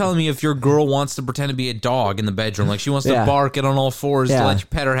 so you're telling me if your girl wants to pretend to be a dog in the bedroom, like she wants to bark it on all fours to let you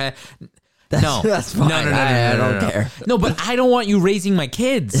pet her head. No. That's fine. No, I don't care. No, but I don't want you raising my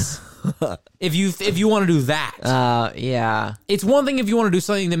kids. If you want to do that. Yeah. It's one thing if you want to do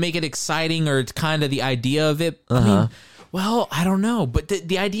something to make it exciting or it's kind of the idea of it. I mean, well, I don't know, but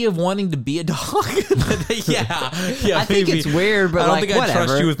the idea of wanting to be a dog, yeah, I think it's weird, but I don't like, think I'd whatever.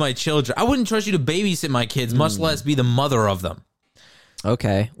 trust you with my children. I wouldn't trust you to babysit my kids, much less be the mother of them.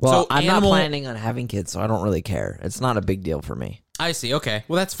 Okay. Well, So I'm not planning on having kids, so I don't really care. It's not a big deal for me. I see. Okay,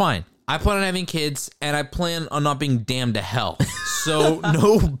 well that's fine. I plan on having kids, and I plan on not being damned to hell. So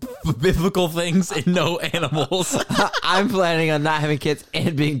no biblical things and no animals. I'm planning on not having kids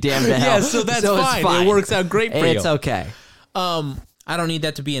and being damned to hell. Yeah, so that's it's fine. It works out great for you. It's okay. I don't need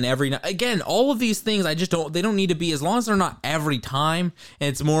that to be in every night. Again, all of these things, they don't need to be, as long as they're not every time, and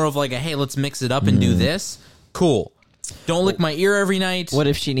it's more of like hey, let's mix it up and do this. Cool. Don't lick my ear every night. What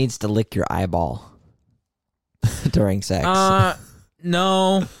if she needs to lick your eyeball during sex?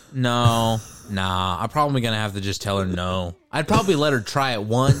 No. Nah. I'm probably going to have to just tell her no. I'd probably let her try it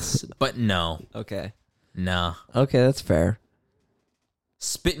once, but no. Okay. No. Okay, that's fair.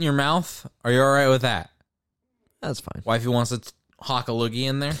 Spit in your mouth? Are you all right with that? That's fine. Wifey wants to hawk a loogie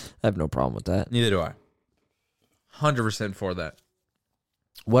in there? I have no problem with that. Neither do I. 100% for that.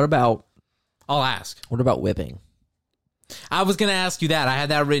 What about... I'll ask. What about whipping? I was going to ask you that. I had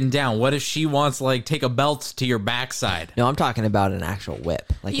that written down. What if she wants, take a belt to your backside? No, I'm talking about an actual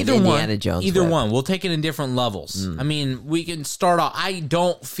whip. Like Either an one. Indiana Jones Either whip. one. We'll take it in different levels. I mean, we can start off... I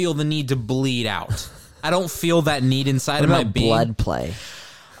don't feel the need to bleed out. I don't feel that need inside What of my about being. blood play?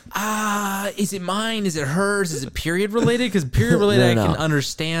 Is it mine? Is it hers? Is it period related? Because period related, No. I can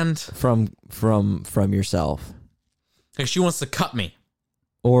understand. From yourself, Like she wants to cut me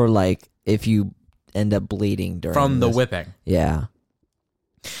or like if you end up bleeding during from the this. whipping. Yeah.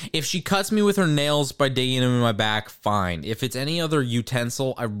 If she cuts me with her nails by digging them in my back, fine. If it's any other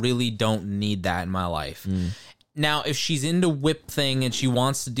utensil, I really don't need that in my life. Now, if she's into whip thing and she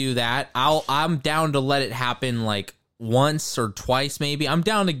wants to do that, I'm down to let it happen like once or twice, maybe. I'm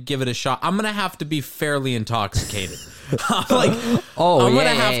down to give it a shot. I'm gonna have to be fairly intoxicated. I'm gonna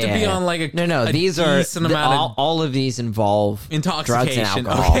have to be on like a no. a These are decent amount of all of these involve intoxication. drugs and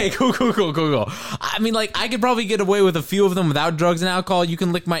alcohol. Okay, cool. I mean, like, I could probably get away with a few of them without drugs and alcohol. You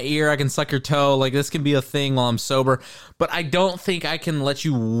can lick my ear, I can suck your toe. Like, this can be a thing while I'm sober. But I don't think I can let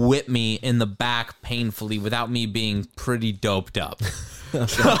you whip me in the back painfully without me being pretty doped up.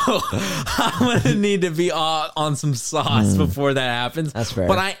 So I'm gonna need to be on some sauce before that happens. That's fair.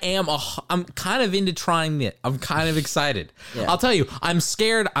 But I'm kind of into trying it. I'm kind of excited. Yeah. I'll tell you, I'm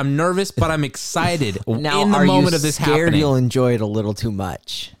scared, I'm nervous, but I'm excited Now, in the are moment you of this scared happening. you'll enjoy it a little too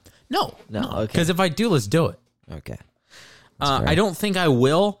much? No. Okay. Because if I do, let's do it. Okay. I don't think I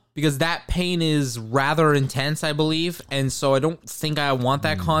will, because that pain is rather intense, I believe, and so I don't think I want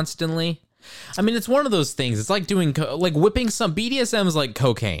that constantly. I mean, it's one of those things. It's like doing, like whipping some BDSM is like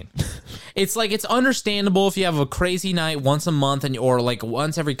cocaine. It's like, it's understandable if you have a crazy night once a month or like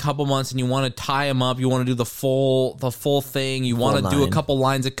once every couple months and you want to tie them up, you want to do the full thing, you want to do a couple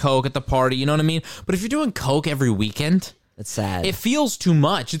lines of coke at the party, you know what I mean? But if you're doing coke every weekend, it's sad. It feels too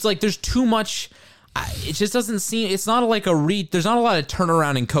much. It's like there's too much. It just doesn't seem. It's not like there's not a lot of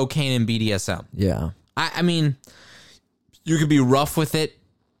turnaround in cocaine and BDSM. Yeah. I mean, you could be rough with it,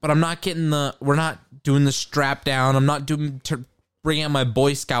 but I'm not getting we're not doing the strap down. I'm not bringing out my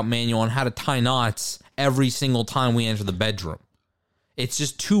Boy Scout manual on how to tie knots every single time we enter the bedroom. It's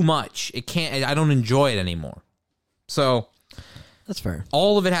just too much. I don't enjoy it anymore. So that's fair.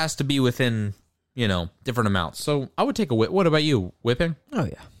 All of it has to be within, different amounts. So I would take a whip. What about you? Whipping? Oh,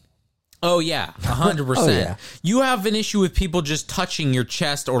 yeah. Oh, yeah. 100%. Oh, yeah. You have an issue with people just touching your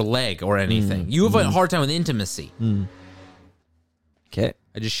chest or leg or anything. You have a hard time with intimacy. Okay.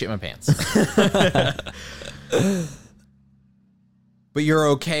 I just shit my pants. But you're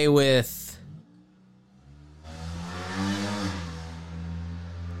okay with...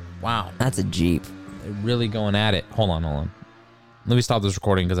 Wow. That's a Jeep. They're really going at it. Hold on. Let me stop this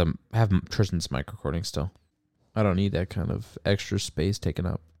recording because I have Tristan's mic recording still. I don't need that kind of extra space taken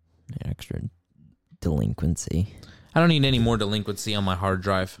up. Extra delinquency. I don't need any more delinquency on my hard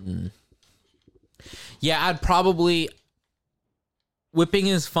drive. Yeah, I'd probably... Whipping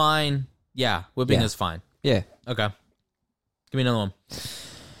is fine. Yeah, whipping is fine. Yeah. Okay. Give me another one.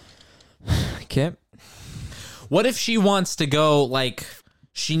 Okay. What if she wants to go, like,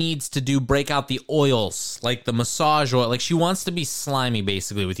 she needs to break out the oils, like the massage oil. Like, she wants to be slimy,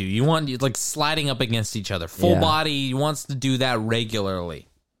 basically, with you. You want, like, sliding up against each other. Full body, wants to do that regularly.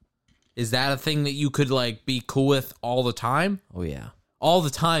 Is that a thing that you could, like, be cool with all the time? Oh, yeah. All the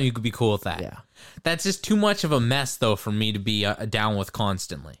time you could be cool with that. Yeah. That's just too much of a mess, though, for me to be down with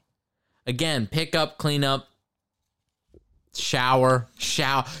constantly. Again, pick up, clean up, shower.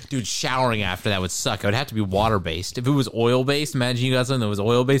 Dude, showering after that would suck. It would have to be water-based. If it was oil-based, imagine you got something that was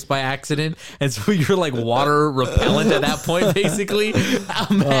oil-based by accident, and so you're like water repellent at that point, basically.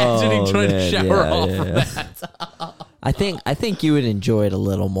 Imagining trying to shower off of that. I think you would enjoy it a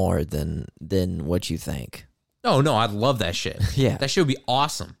little more than what you think. No, I'd love that shit. Yeah. That shit would be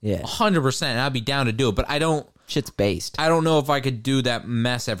awesome. Yeah. 100%. And I'd be down to do it, but I don't... Shit's based. I don't know if I could do that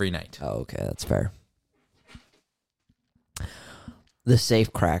mess every night. Oh, okay. That's fair. The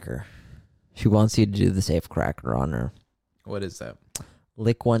safe cracker. She wants you to do the safe cracker on her. What is that?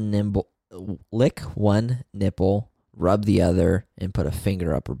 Lick one nipple, rub the other, and put a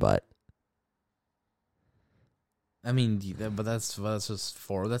finger up her butt. I mean, but that's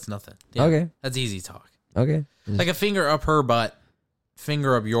nothing. Yeah, Okay. That's easy talk. Okay. Like a finger up her butt,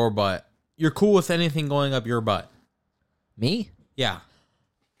 finger up your butt. You're cool with anything going up your butt. Me? Yeah.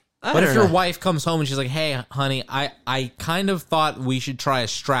 I But don't if your know. wife comes home and she's like, hey, honey, I kind of thought we should try a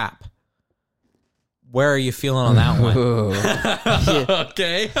strap. Where are you feeling on that one?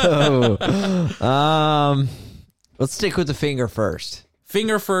 Okay. Let's stick with the finger first.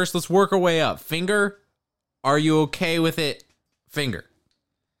 Finger first. Let's work our way up. Finger, are you okay with it? Finger.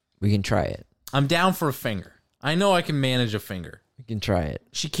 We can try it. I'm down for a finger. I know I can manage a finger. We can try it.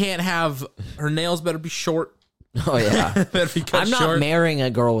 She can't have... Her nails better be short. Oh, yeah. Better be cut I'm not short. marrying a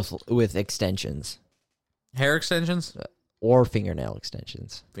girl with extensions. Hair extensions? Or fingernail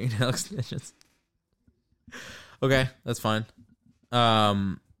extensions. Fingernail extensions. Okay, that's fine.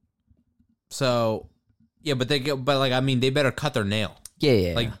 So, yeah, but they better cut their nail.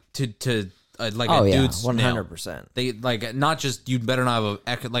 Yeah. Like to a Oh, yeah, dude's nail. 100%. They like not just you better not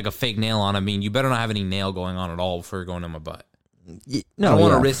have a fake nail on. I mean, you better not have any nail going on at all before you're going in my butt. No, I don't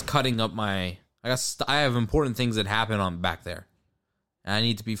want to risk cutting up my. I have important things that happen on back there, and I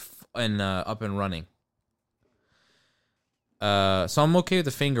need to be up and running. So I'm okay with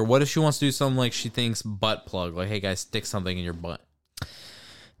the finger. What if she wants to do something like she thinks butt plug? Like, hey guys, stick something in your butt.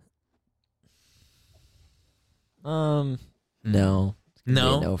 No.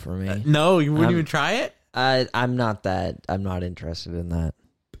 No for me. No, you wouldn't even try it? I'm not interested in that.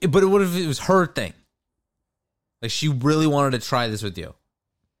 But what if it was her thing? Like, she really wanted to try this with you.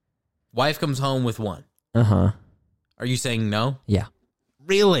 Wife comes home with one. Uh-huh. Are you saying no? Yeah.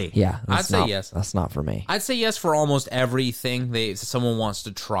 Really? Yeah. I'd say yes. That's not for me. I'd say yes for almost everything someone wants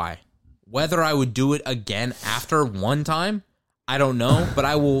to try. Whether I would do it again after one time, I don't know. But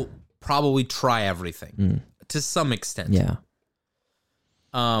I will probably try everything to some extent. Yeah.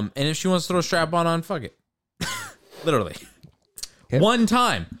 And if she wants to throw a strap on, fuck it. Literally. Okay. One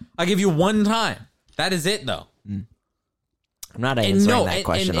time. I'll give you one time. That is it, though. I'm not answering that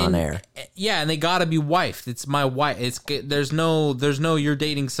question on air. Yeah, and they gotta be wifed. It's my wife. There's no you're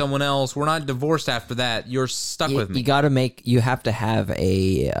dating someone else. We're not divorced after that. You're stuck with me. You have to have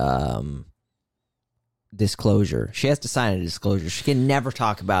a disclosure. She has to sign a disclosure. She can never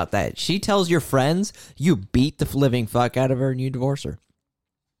talk about that. She tells your friends you beat the living fuck out of her and you divorce her.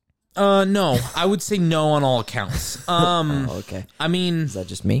 No, I would say no on all accounts. Okay. I mean, is that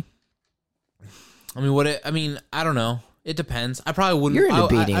just me? I don't know. It depends. I probably wouldn't. You're into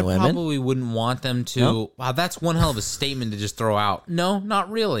beating I women. probably wouldn't want them to. No? Wow, that's one hell of a statement to just throw out. No, not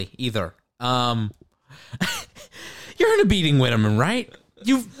really either. You're into beating women, right?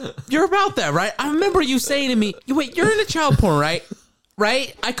 You're about that, right? I remember you saying to me, "Wait, you're into child porn, right?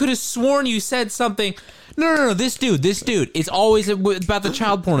 Right? I could have sworn you said something." No. This dude. It's always about the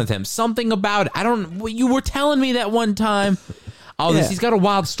child porn with him. Something about it. You were telling me that one time. Oh, Yeah. he's got a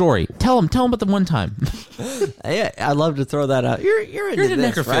wild story. Tell him about the one time. Yeah, I'd love to throw that out. You're into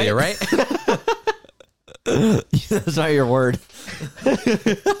this, necrophilia, right? That's not your word.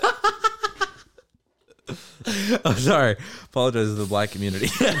 Oh, sorry. Apologize to the black community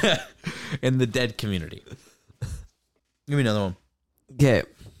and the dead community. Give me another one. Okay,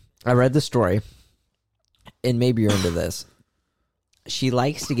 I read the story, and maybe you're into this. She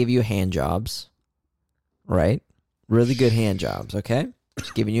likes to give you hand jobs, right? Really good hand jobs, okay?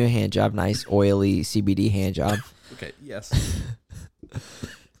 She's giving you a hand job, nice, oily CBD hand job. Okay, yes.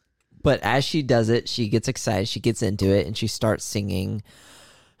 But as she does it, she gets excited, she gets into it, and she starts singing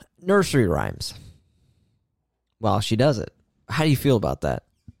nursery rhymes while she does it. How do you feel about that?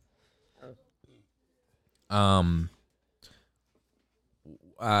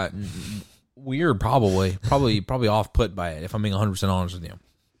 Weird, probably off put by it. If I'm being 100% honest with you,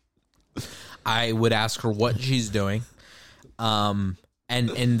 I would ask her what she's doing, and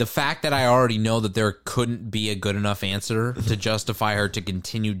the fact that I already know that there couldn't be a good enough answer to justify her to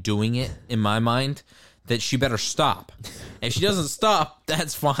continue doing it in my mind, that she better stop. If she doesn't stop,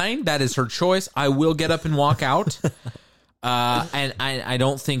 that's fine. That is her choice. I will get up and walk out. And I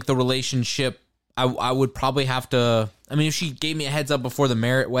don't think the relationship. I would probably have to. I mean, if she gave me a heads up before the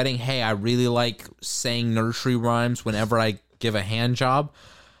Merritt wedding, hey, I really like saying nursery rhymes whenever I give a hand job.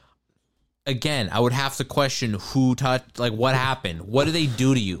 Again, I would have to question who touched, like, what happened? What did they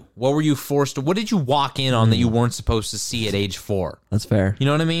do to you? What were you forced to? What did you walk in on that you weren't supposed to see at age 4? That's fair. You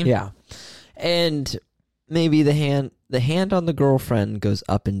know what I mean? Yeah. And maybe the hand on the girlfriend goes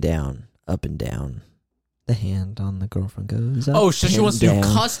up and down, up and down. The hand on the girlfriend goes up. Oh, so she wants to do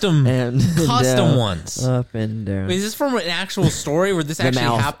custom down, ones. Up and down. Wait, is this from an actual story where this actually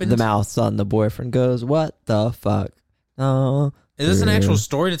happened? The mouth on the boyfriend goes, what the fuck? Oh. Is this an actual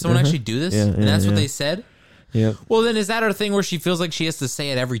story? Did someone actually do this? Yeah, and that's what yeah. they said? Yeah. Well, then is that her thing where she feels like she has to say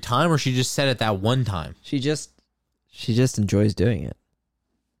it every time, or she just said it that one time? She just enjoys doing it.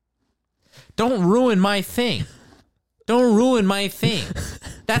 Don't ruin my thing. Don't ruin my thing.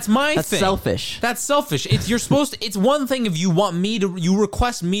 That's my That's thing. selfish. That's selfish. It's one thing if you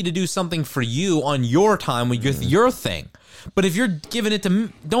request me to do something for you on your time with your thing. But if you're giving it to me,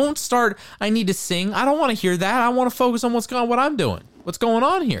 don't start, I need to sing. I don't want to hear that. I want to focus on what I'm doing. What's going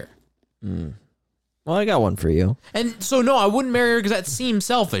on here? Well, I got one for you. And so, no, I wouldn't marry her because that seems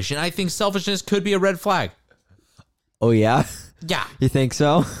selfish. And I think selfishness could be a red flag. Oh, yeah? Yeah. You think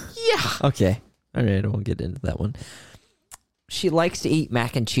so? Yeah. Okay. All right, I won't get into that one. She likes to eat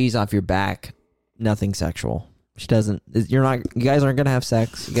mac and cheese off your back. Nothing sexual. She doesn't. You guys aren't going to have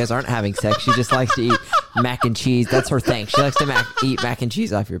sex. You guys aren't having sex. She just likes to eat mac and cheese. That's her thing. She likes to eat mac and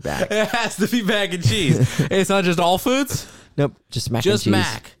cheese off your back. It has to be mac and cheese. It's not just all foods? Nope, just mac just and cheese.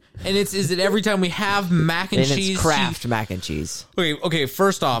 Just mac. And is it every time we have mac and cheese? It's Kraft mac and cheese. Okay,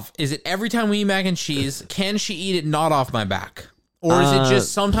 first off, is it every time we eat mac and cheese, can she eat it not off my back? Or is it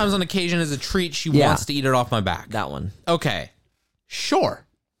just sometimes on occasion as a treat she wants to eat it off my back? That one. Okay. Sure.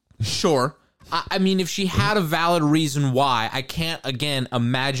 I mean, if she had a valid reason why, I can't, again,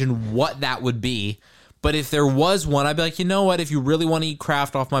 imagine what that would be. But if there was one, I'd be like, you know what? If you really want to eat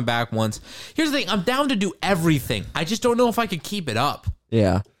Kraft off my back once. Here's the thing. I'm down to do everything. I just don't know if I could keep it up.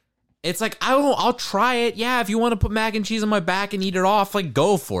 Yeah. It's like, I don't know. I'll try it. Yeah, if you want to put mac and cheese on my back and eat it off, like,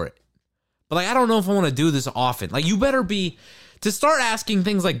 go for it. But, like, I don't know if I want to do this often. Like, you better be... To start asking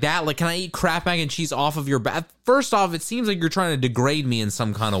things like that, like, can I eat Kraft mac and cheese off of your back? First off, it seems like you're trying to degrade me in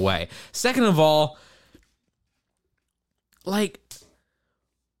some kind of way. Second of all, like,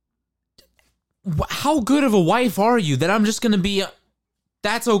 how good of a wife are you that I'm just going to be,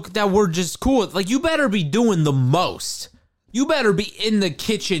 that we're just cool. Like, you better be doing the most. You better be in the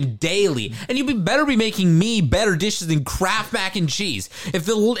kitchen daily, and you better be making me better dishes than Kraft mac and cheese.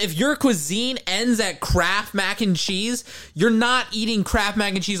 If your cuisine ends at Kraft mac and cheese, you're not eating Kraft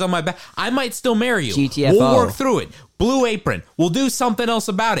mac and cheese on my back. I might still marry you. GTFO. We'll work through it. Blue Apron. We'll do something else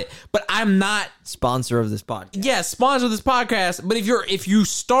about it. But I'm not sponsor of this podcast. Yeah, sponsor of this podcast. But if you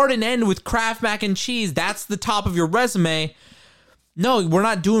start and end with Kraft mac and cheese, that's the top of your resume. No, we're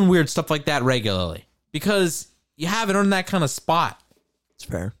not doing weird stuff like that regularly because you haven't earned that kind of spot. That's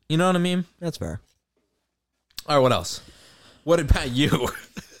fair. You know what I mean? That's fair. All right, what else? What about you?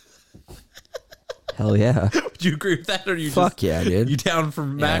 Hell yeah. Would you agree with that? Or you Fuck yeah, dude. You down for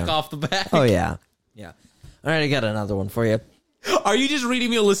Mac off the back? Oh, yeah. Yeah. All right, I got another one for you. Are you just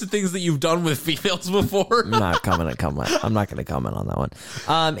reading me a list of things that you've done with females before? I'm not going to comment on that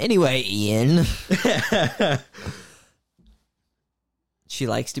one. Anyway, Ian. She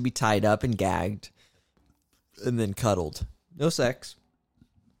likes to be tied up and gagged. And then cuddled. No sex.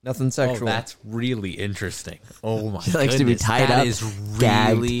 Nothing sexual. Oh, that's really interesting. Oh my god. She likes to be tied up, is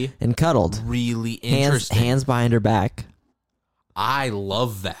gagged, really and cuddled. Really interesting. Hands behind her back. I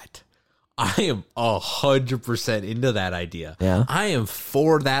love that. I am 100% into that idea. Yeah. I am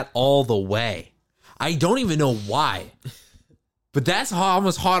for that all the way. I don't even know why. But that's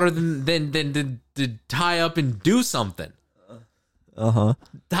almost hotter than to tie up and do something. Uh-huh.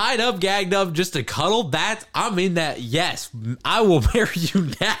 Tied up, gagged up, just to cuddle, I'm in that. Yes, I will marry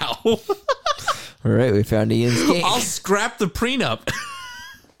you now. All right, we found Ian's game. I'll scrap the prenup.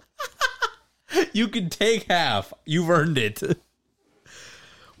 You can take half. You've earned it.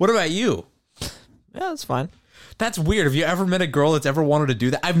 What about you? Yeah, that's fine. That's weird. Have you ever met a girl that's ever wanted to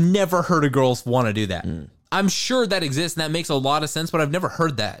do that? I've never heard a girl want to do that. I'm sure that exists, and that makes a lot of sense, but I've never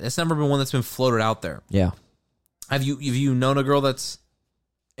heard that. It's never been one that's been floated out there. Yeah. Have you known a girl that's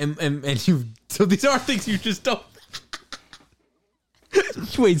and you? So these are things you just don't.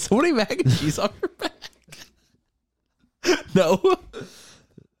 Wait, somebody mac and cheese on your back? No.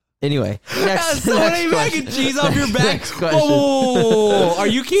 Anyway, next mac and cheese off your back. Next question. Whoa, are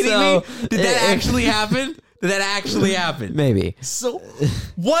you kidding me? Did that actually happen? Did that actually happen? Maybe. So,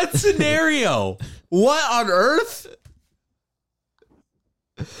 what scenario? What on earth?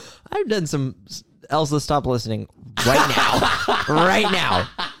 I've done some. Elsa, stop listening right now. Right now.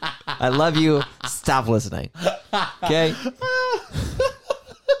 I love you. Stop listening. Okay?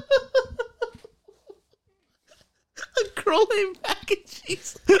 A girl named Mac and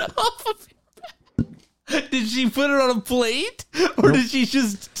Cheese off of your back. Did she put it on a plate? Or did she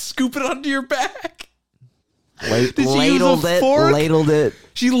just scoop it onto your back? Did she ladled use a fork? Ladled it.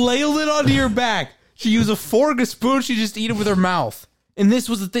 She ladled it onto your back. She used a fork, a spoon, she just eat it with her mouth. And this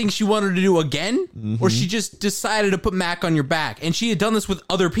was the thing she wanted to do again? Mm-hmm. Or she just decided to put mac on your back? And she had done this with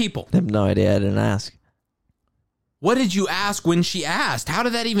other people. I have no idea. I didn't ask. What did you ask when she asked? How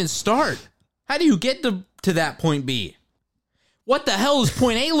did that even start? How do you get to that point B? What the hell does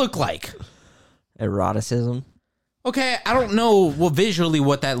point A look like? Eroticism. Okay, I don't know visually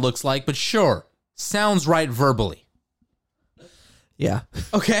what that looks like, but sure. Sounds right verbally. Yeah.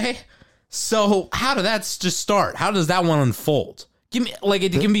 Okay? So how did that just start? How does that one unfold? Give me, like,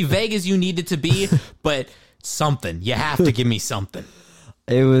 it can be vague as you need it to be, but something. You have to give me something.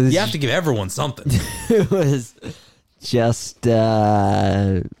 You have to give everyone something. It was just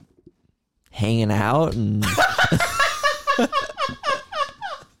hanging out and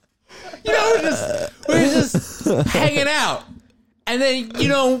we're just hanging out. And then,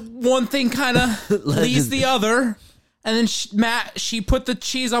 one thing kind of leads the other. And then she put the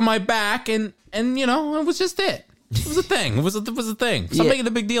cheese on my back and it was just it. It was a thing. It was a thing. Stop making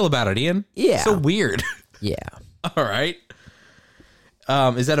a big deal about it, Ian. Yeah. So weird. Yeah. All right.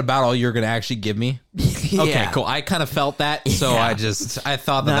 Is that about all you're going to actually give me? Yeah. Okay, cool. I kind of felt that, so Yeah. I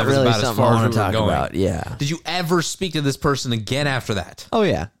thought that Not that was really about as something I far wanna as we were talk going. about, yeah. Did you ever speak to this person again after that? Oh,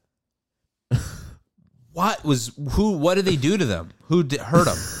 yeah. What did they do to them? Who hurt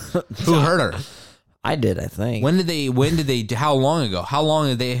them? Who hurt her? I did, I think. When did they, how long ago? How long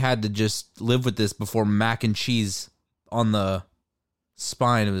did they had to just live with this before mac and cheese on the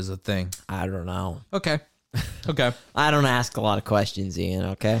spine was a thing? I don't know. Okay. Okay. I don't ask a lot of questions, Ian,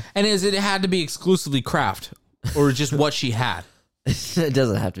 okay? And it had to be exclusively Kraft or just what she had? It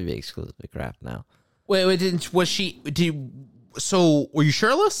doesn't have to be exclusively Kraft now. Wait, so were you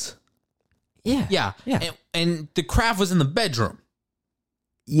shirtless? Yeah. Yeah. Yeah. And the Kraft was in the bedroom?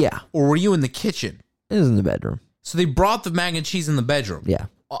 Yeah. Or were you in the kitchen? It was in the bedroom. So they brought the mac and cheese in the bedroom? Yeah.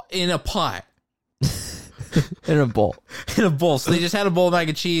 In a pot? In a bowl. In a bowl. So they just had a bowl of mac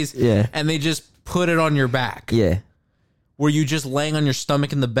and cheese. Yeah. And they just put it on your back. Yeah. Were you just laying on your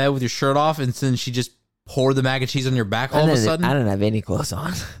stomach in the bed with your shirt off, and then she just poured the mac and cheese on your back all of a sudden? I didn't have any clothes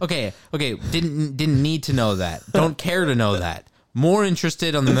on. Okay. Didn't need to know that. Don't care to know that. More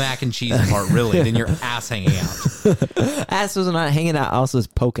interested on the mac and cheese part, really, than your ass hanging out. Ass was not hanging out. Ass was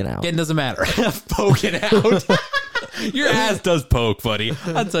poking out. It doesn't matter. Poking out. Your ass does poke, buddy.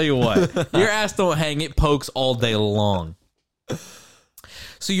 I'll tell you what. Your ass don't hang. It pokes all day long.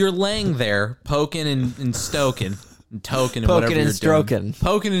 So you're laying there, poking and stoking, and toking, and Poking whatever and you're stroking. doing.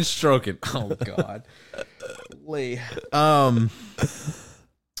 Poking and stroking. Oh God. Lee.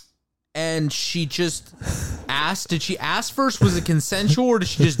 And she just asked. Did she ask first? Was it consensual, or did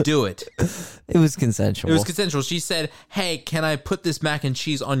she just do it? It was consensual. It was consensual. She said, "Hey, can I put this mac and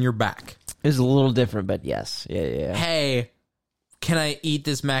cheese on your back?" It was a little different, but yes. Yeah. Hey, can I eat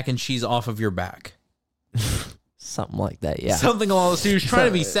this mac and cheese off of your back? Something like that, yeah. Something along those. She was trying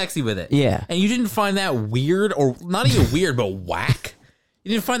to be sexy with it. Yeah. And you didn't find that weird, or not even weird, but whack?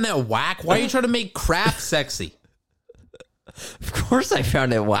 You didn't find that whack? Why are you trying to make Kraft sexy? Of course I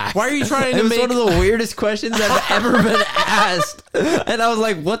found it whack. Why are you trying to It was make... one of the weirdest questions I've ever been asked. And I was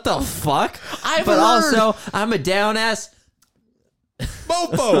like, what the fuck? I've but heard... also, I'm a down ass.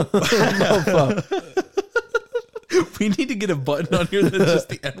 Mofo. We need to get a button on here that's just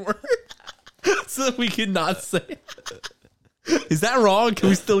the N-word. So that we cannot say it. Is that wrong? Can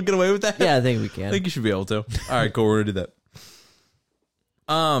we still get away with that? Yeah, I think we can. I think you should be able to. All right, cool. We're going to do that.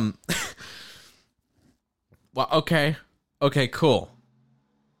 Well, okay. Okay, cool.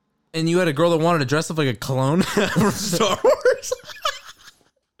 And you had a girl that wanted to dress up like a clone from Star Wars?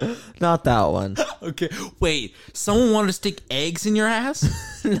 Not that one. Okay. Wait, someone wanted to stick eggs in your ass?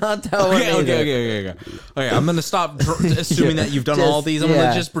 Not that one. Okay. I'm going to stop assuming that you've done all these. I'm going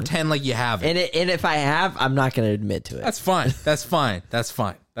to just pretend like you haven't. And if I have, I'm not going to admit to it. That's fine. That's fine.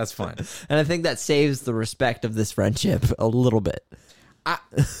 And I think that saves the respect of this friendship a little bit. I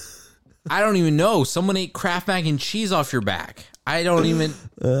don't even know. Someone ate Kraft mac and cheese off your back. I don't even...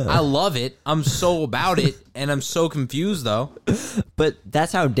 I love it. I'm so about it, and I'm so confused, though. But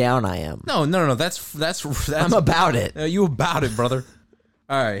that's how down I am. No. That's I'm about it. You about it, brother.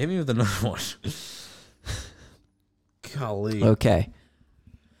 All right, hit me with another one. Golly. Okay.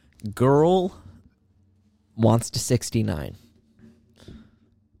 Girl wants to 69.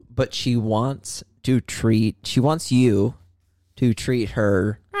 But she wants you to treat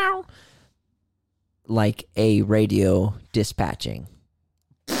her like a radio dispatching.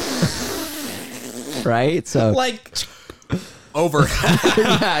 Right? So like over.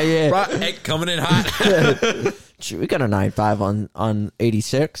 yeah. Right, hey, coming in hot. We got a 9.5 on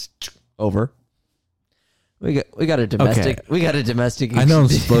 86. Over. We got a domestic. Okay. We got a domestic. I know I'm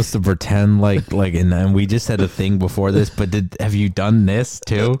supposed to pretend like, and we just had a thing before this, but have you done this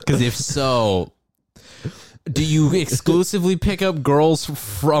too? Because if so, do you exclusively pick up girls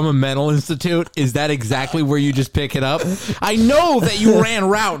from a mental institute? Is that exactly where you just pick it up? I know that you ran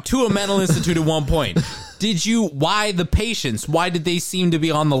route to a mental institute at one point. Did you? Why the patients? Why did they seem to be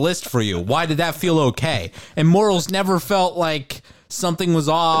on the list for you? Why did that feel okay? And morals never felt like something was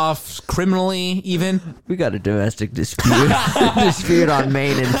off criminally, even. We got a domestic dispute on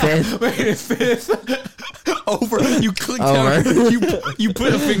Main and Fifth. Wait, Fifth. Over. You click down. You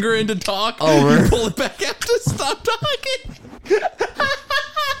put a finger in to talk. Over. You pull it back out to stop talking.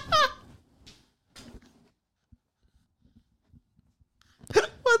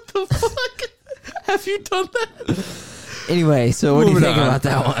 What the fuck? Have you done that? Anyway, so what do you think about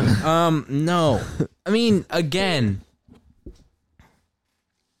that one? No. I mean, again.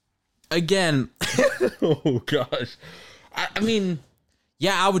 Oh gosh. I mean,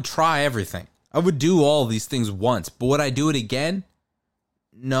 yeah, I would try everything. I would do all these things once, but would I do it again?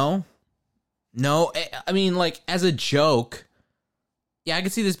 No. No, I mean, like, as a joke, yeah, I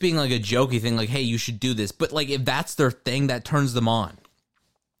could see this being like a jokey thing, like, hey, you should do this. But, like, if that's their thing that turns them on,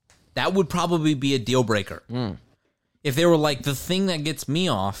 that would probably be a deal breaker. If they were like, the thing that gets me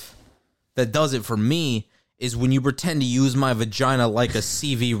off, that does it for me, is when you pretend to use my vagina like a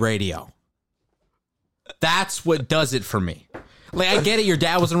CV radio. That's what does it for me. Like, I get it, your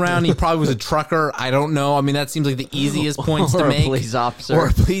dad was around, he probably was a trucker, I don't know. I mean, that seems like the easiest points to make. Or a police officer. Or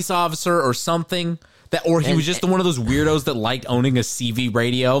a police officer or something. Or he was just one of those weirdos that liked owning a CV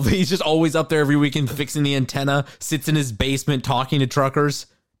radio. He's just always up there every weekend fixing the antenna, sits in his basement talking to truckers,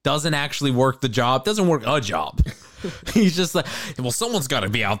 doesn't actually work the job, doesn't work a job. He's just like, well, someone's got to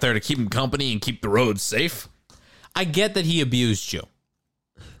be out there to keep him company and keep the roads safe. I get that he abused you.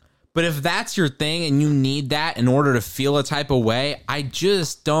 But if that's your thing and you need that in order to feel a type of way, I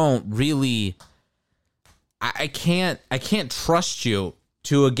just don't really... I can't trust you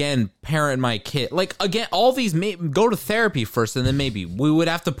to, again, parent my kid. Like, again, all these... Go to therapy first, and then maybe we would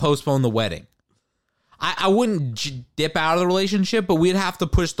have to postpone the wedding. I wouldn't dip out of the relationship, but we'd have to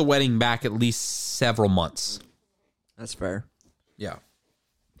push the wedding back at least several months. That's fair. Yeah.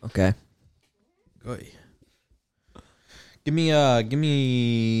 Okay. Good. Give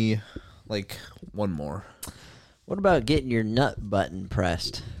me like one more. What about getting your nut button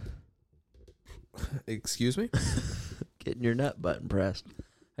pressed? Excuse me? Getting your nut button pressed.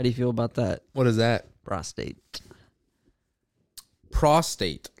 How do you feel about that? What is that? Prostate.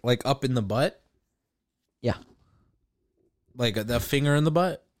 Prostate, like up in the butt? Yeah. Like the finger in the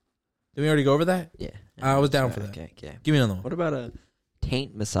butt? Did we already go over that? Yeah. I was down for that. Okay. Give me another one. What about a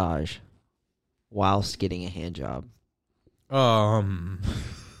taint massage whilst getting a hand job?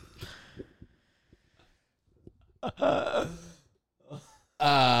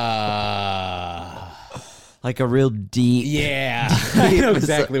 Like a real deep. Yeah. I know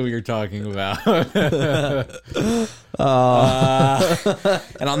exactly what you're talking about. And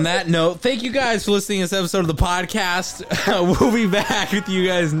on that note, thank you guys for listening to this episode of the podcast. We'll be back with you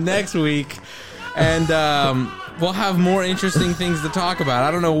guys next week. And we'll have more interesting things to talk about.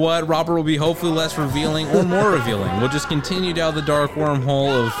 I don't know what. Robert will be hopefully less revealing or more revealing. We'll just continue down the dark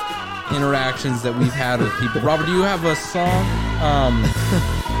wormhole of interactions that we've had with people. Robert, do you have a song?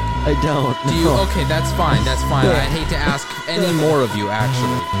 I don't. Do you? Okay, that's fine. That's fine. I'd hate to ask any more of you,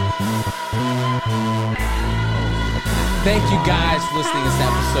 actually. Thank you guys for listening to this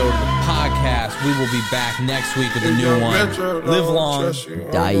episode of the podcast. We will be back next week with a new one. Live long,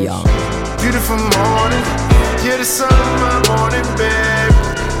 die young. Beautiful morning, you're the sun of my morning, baby.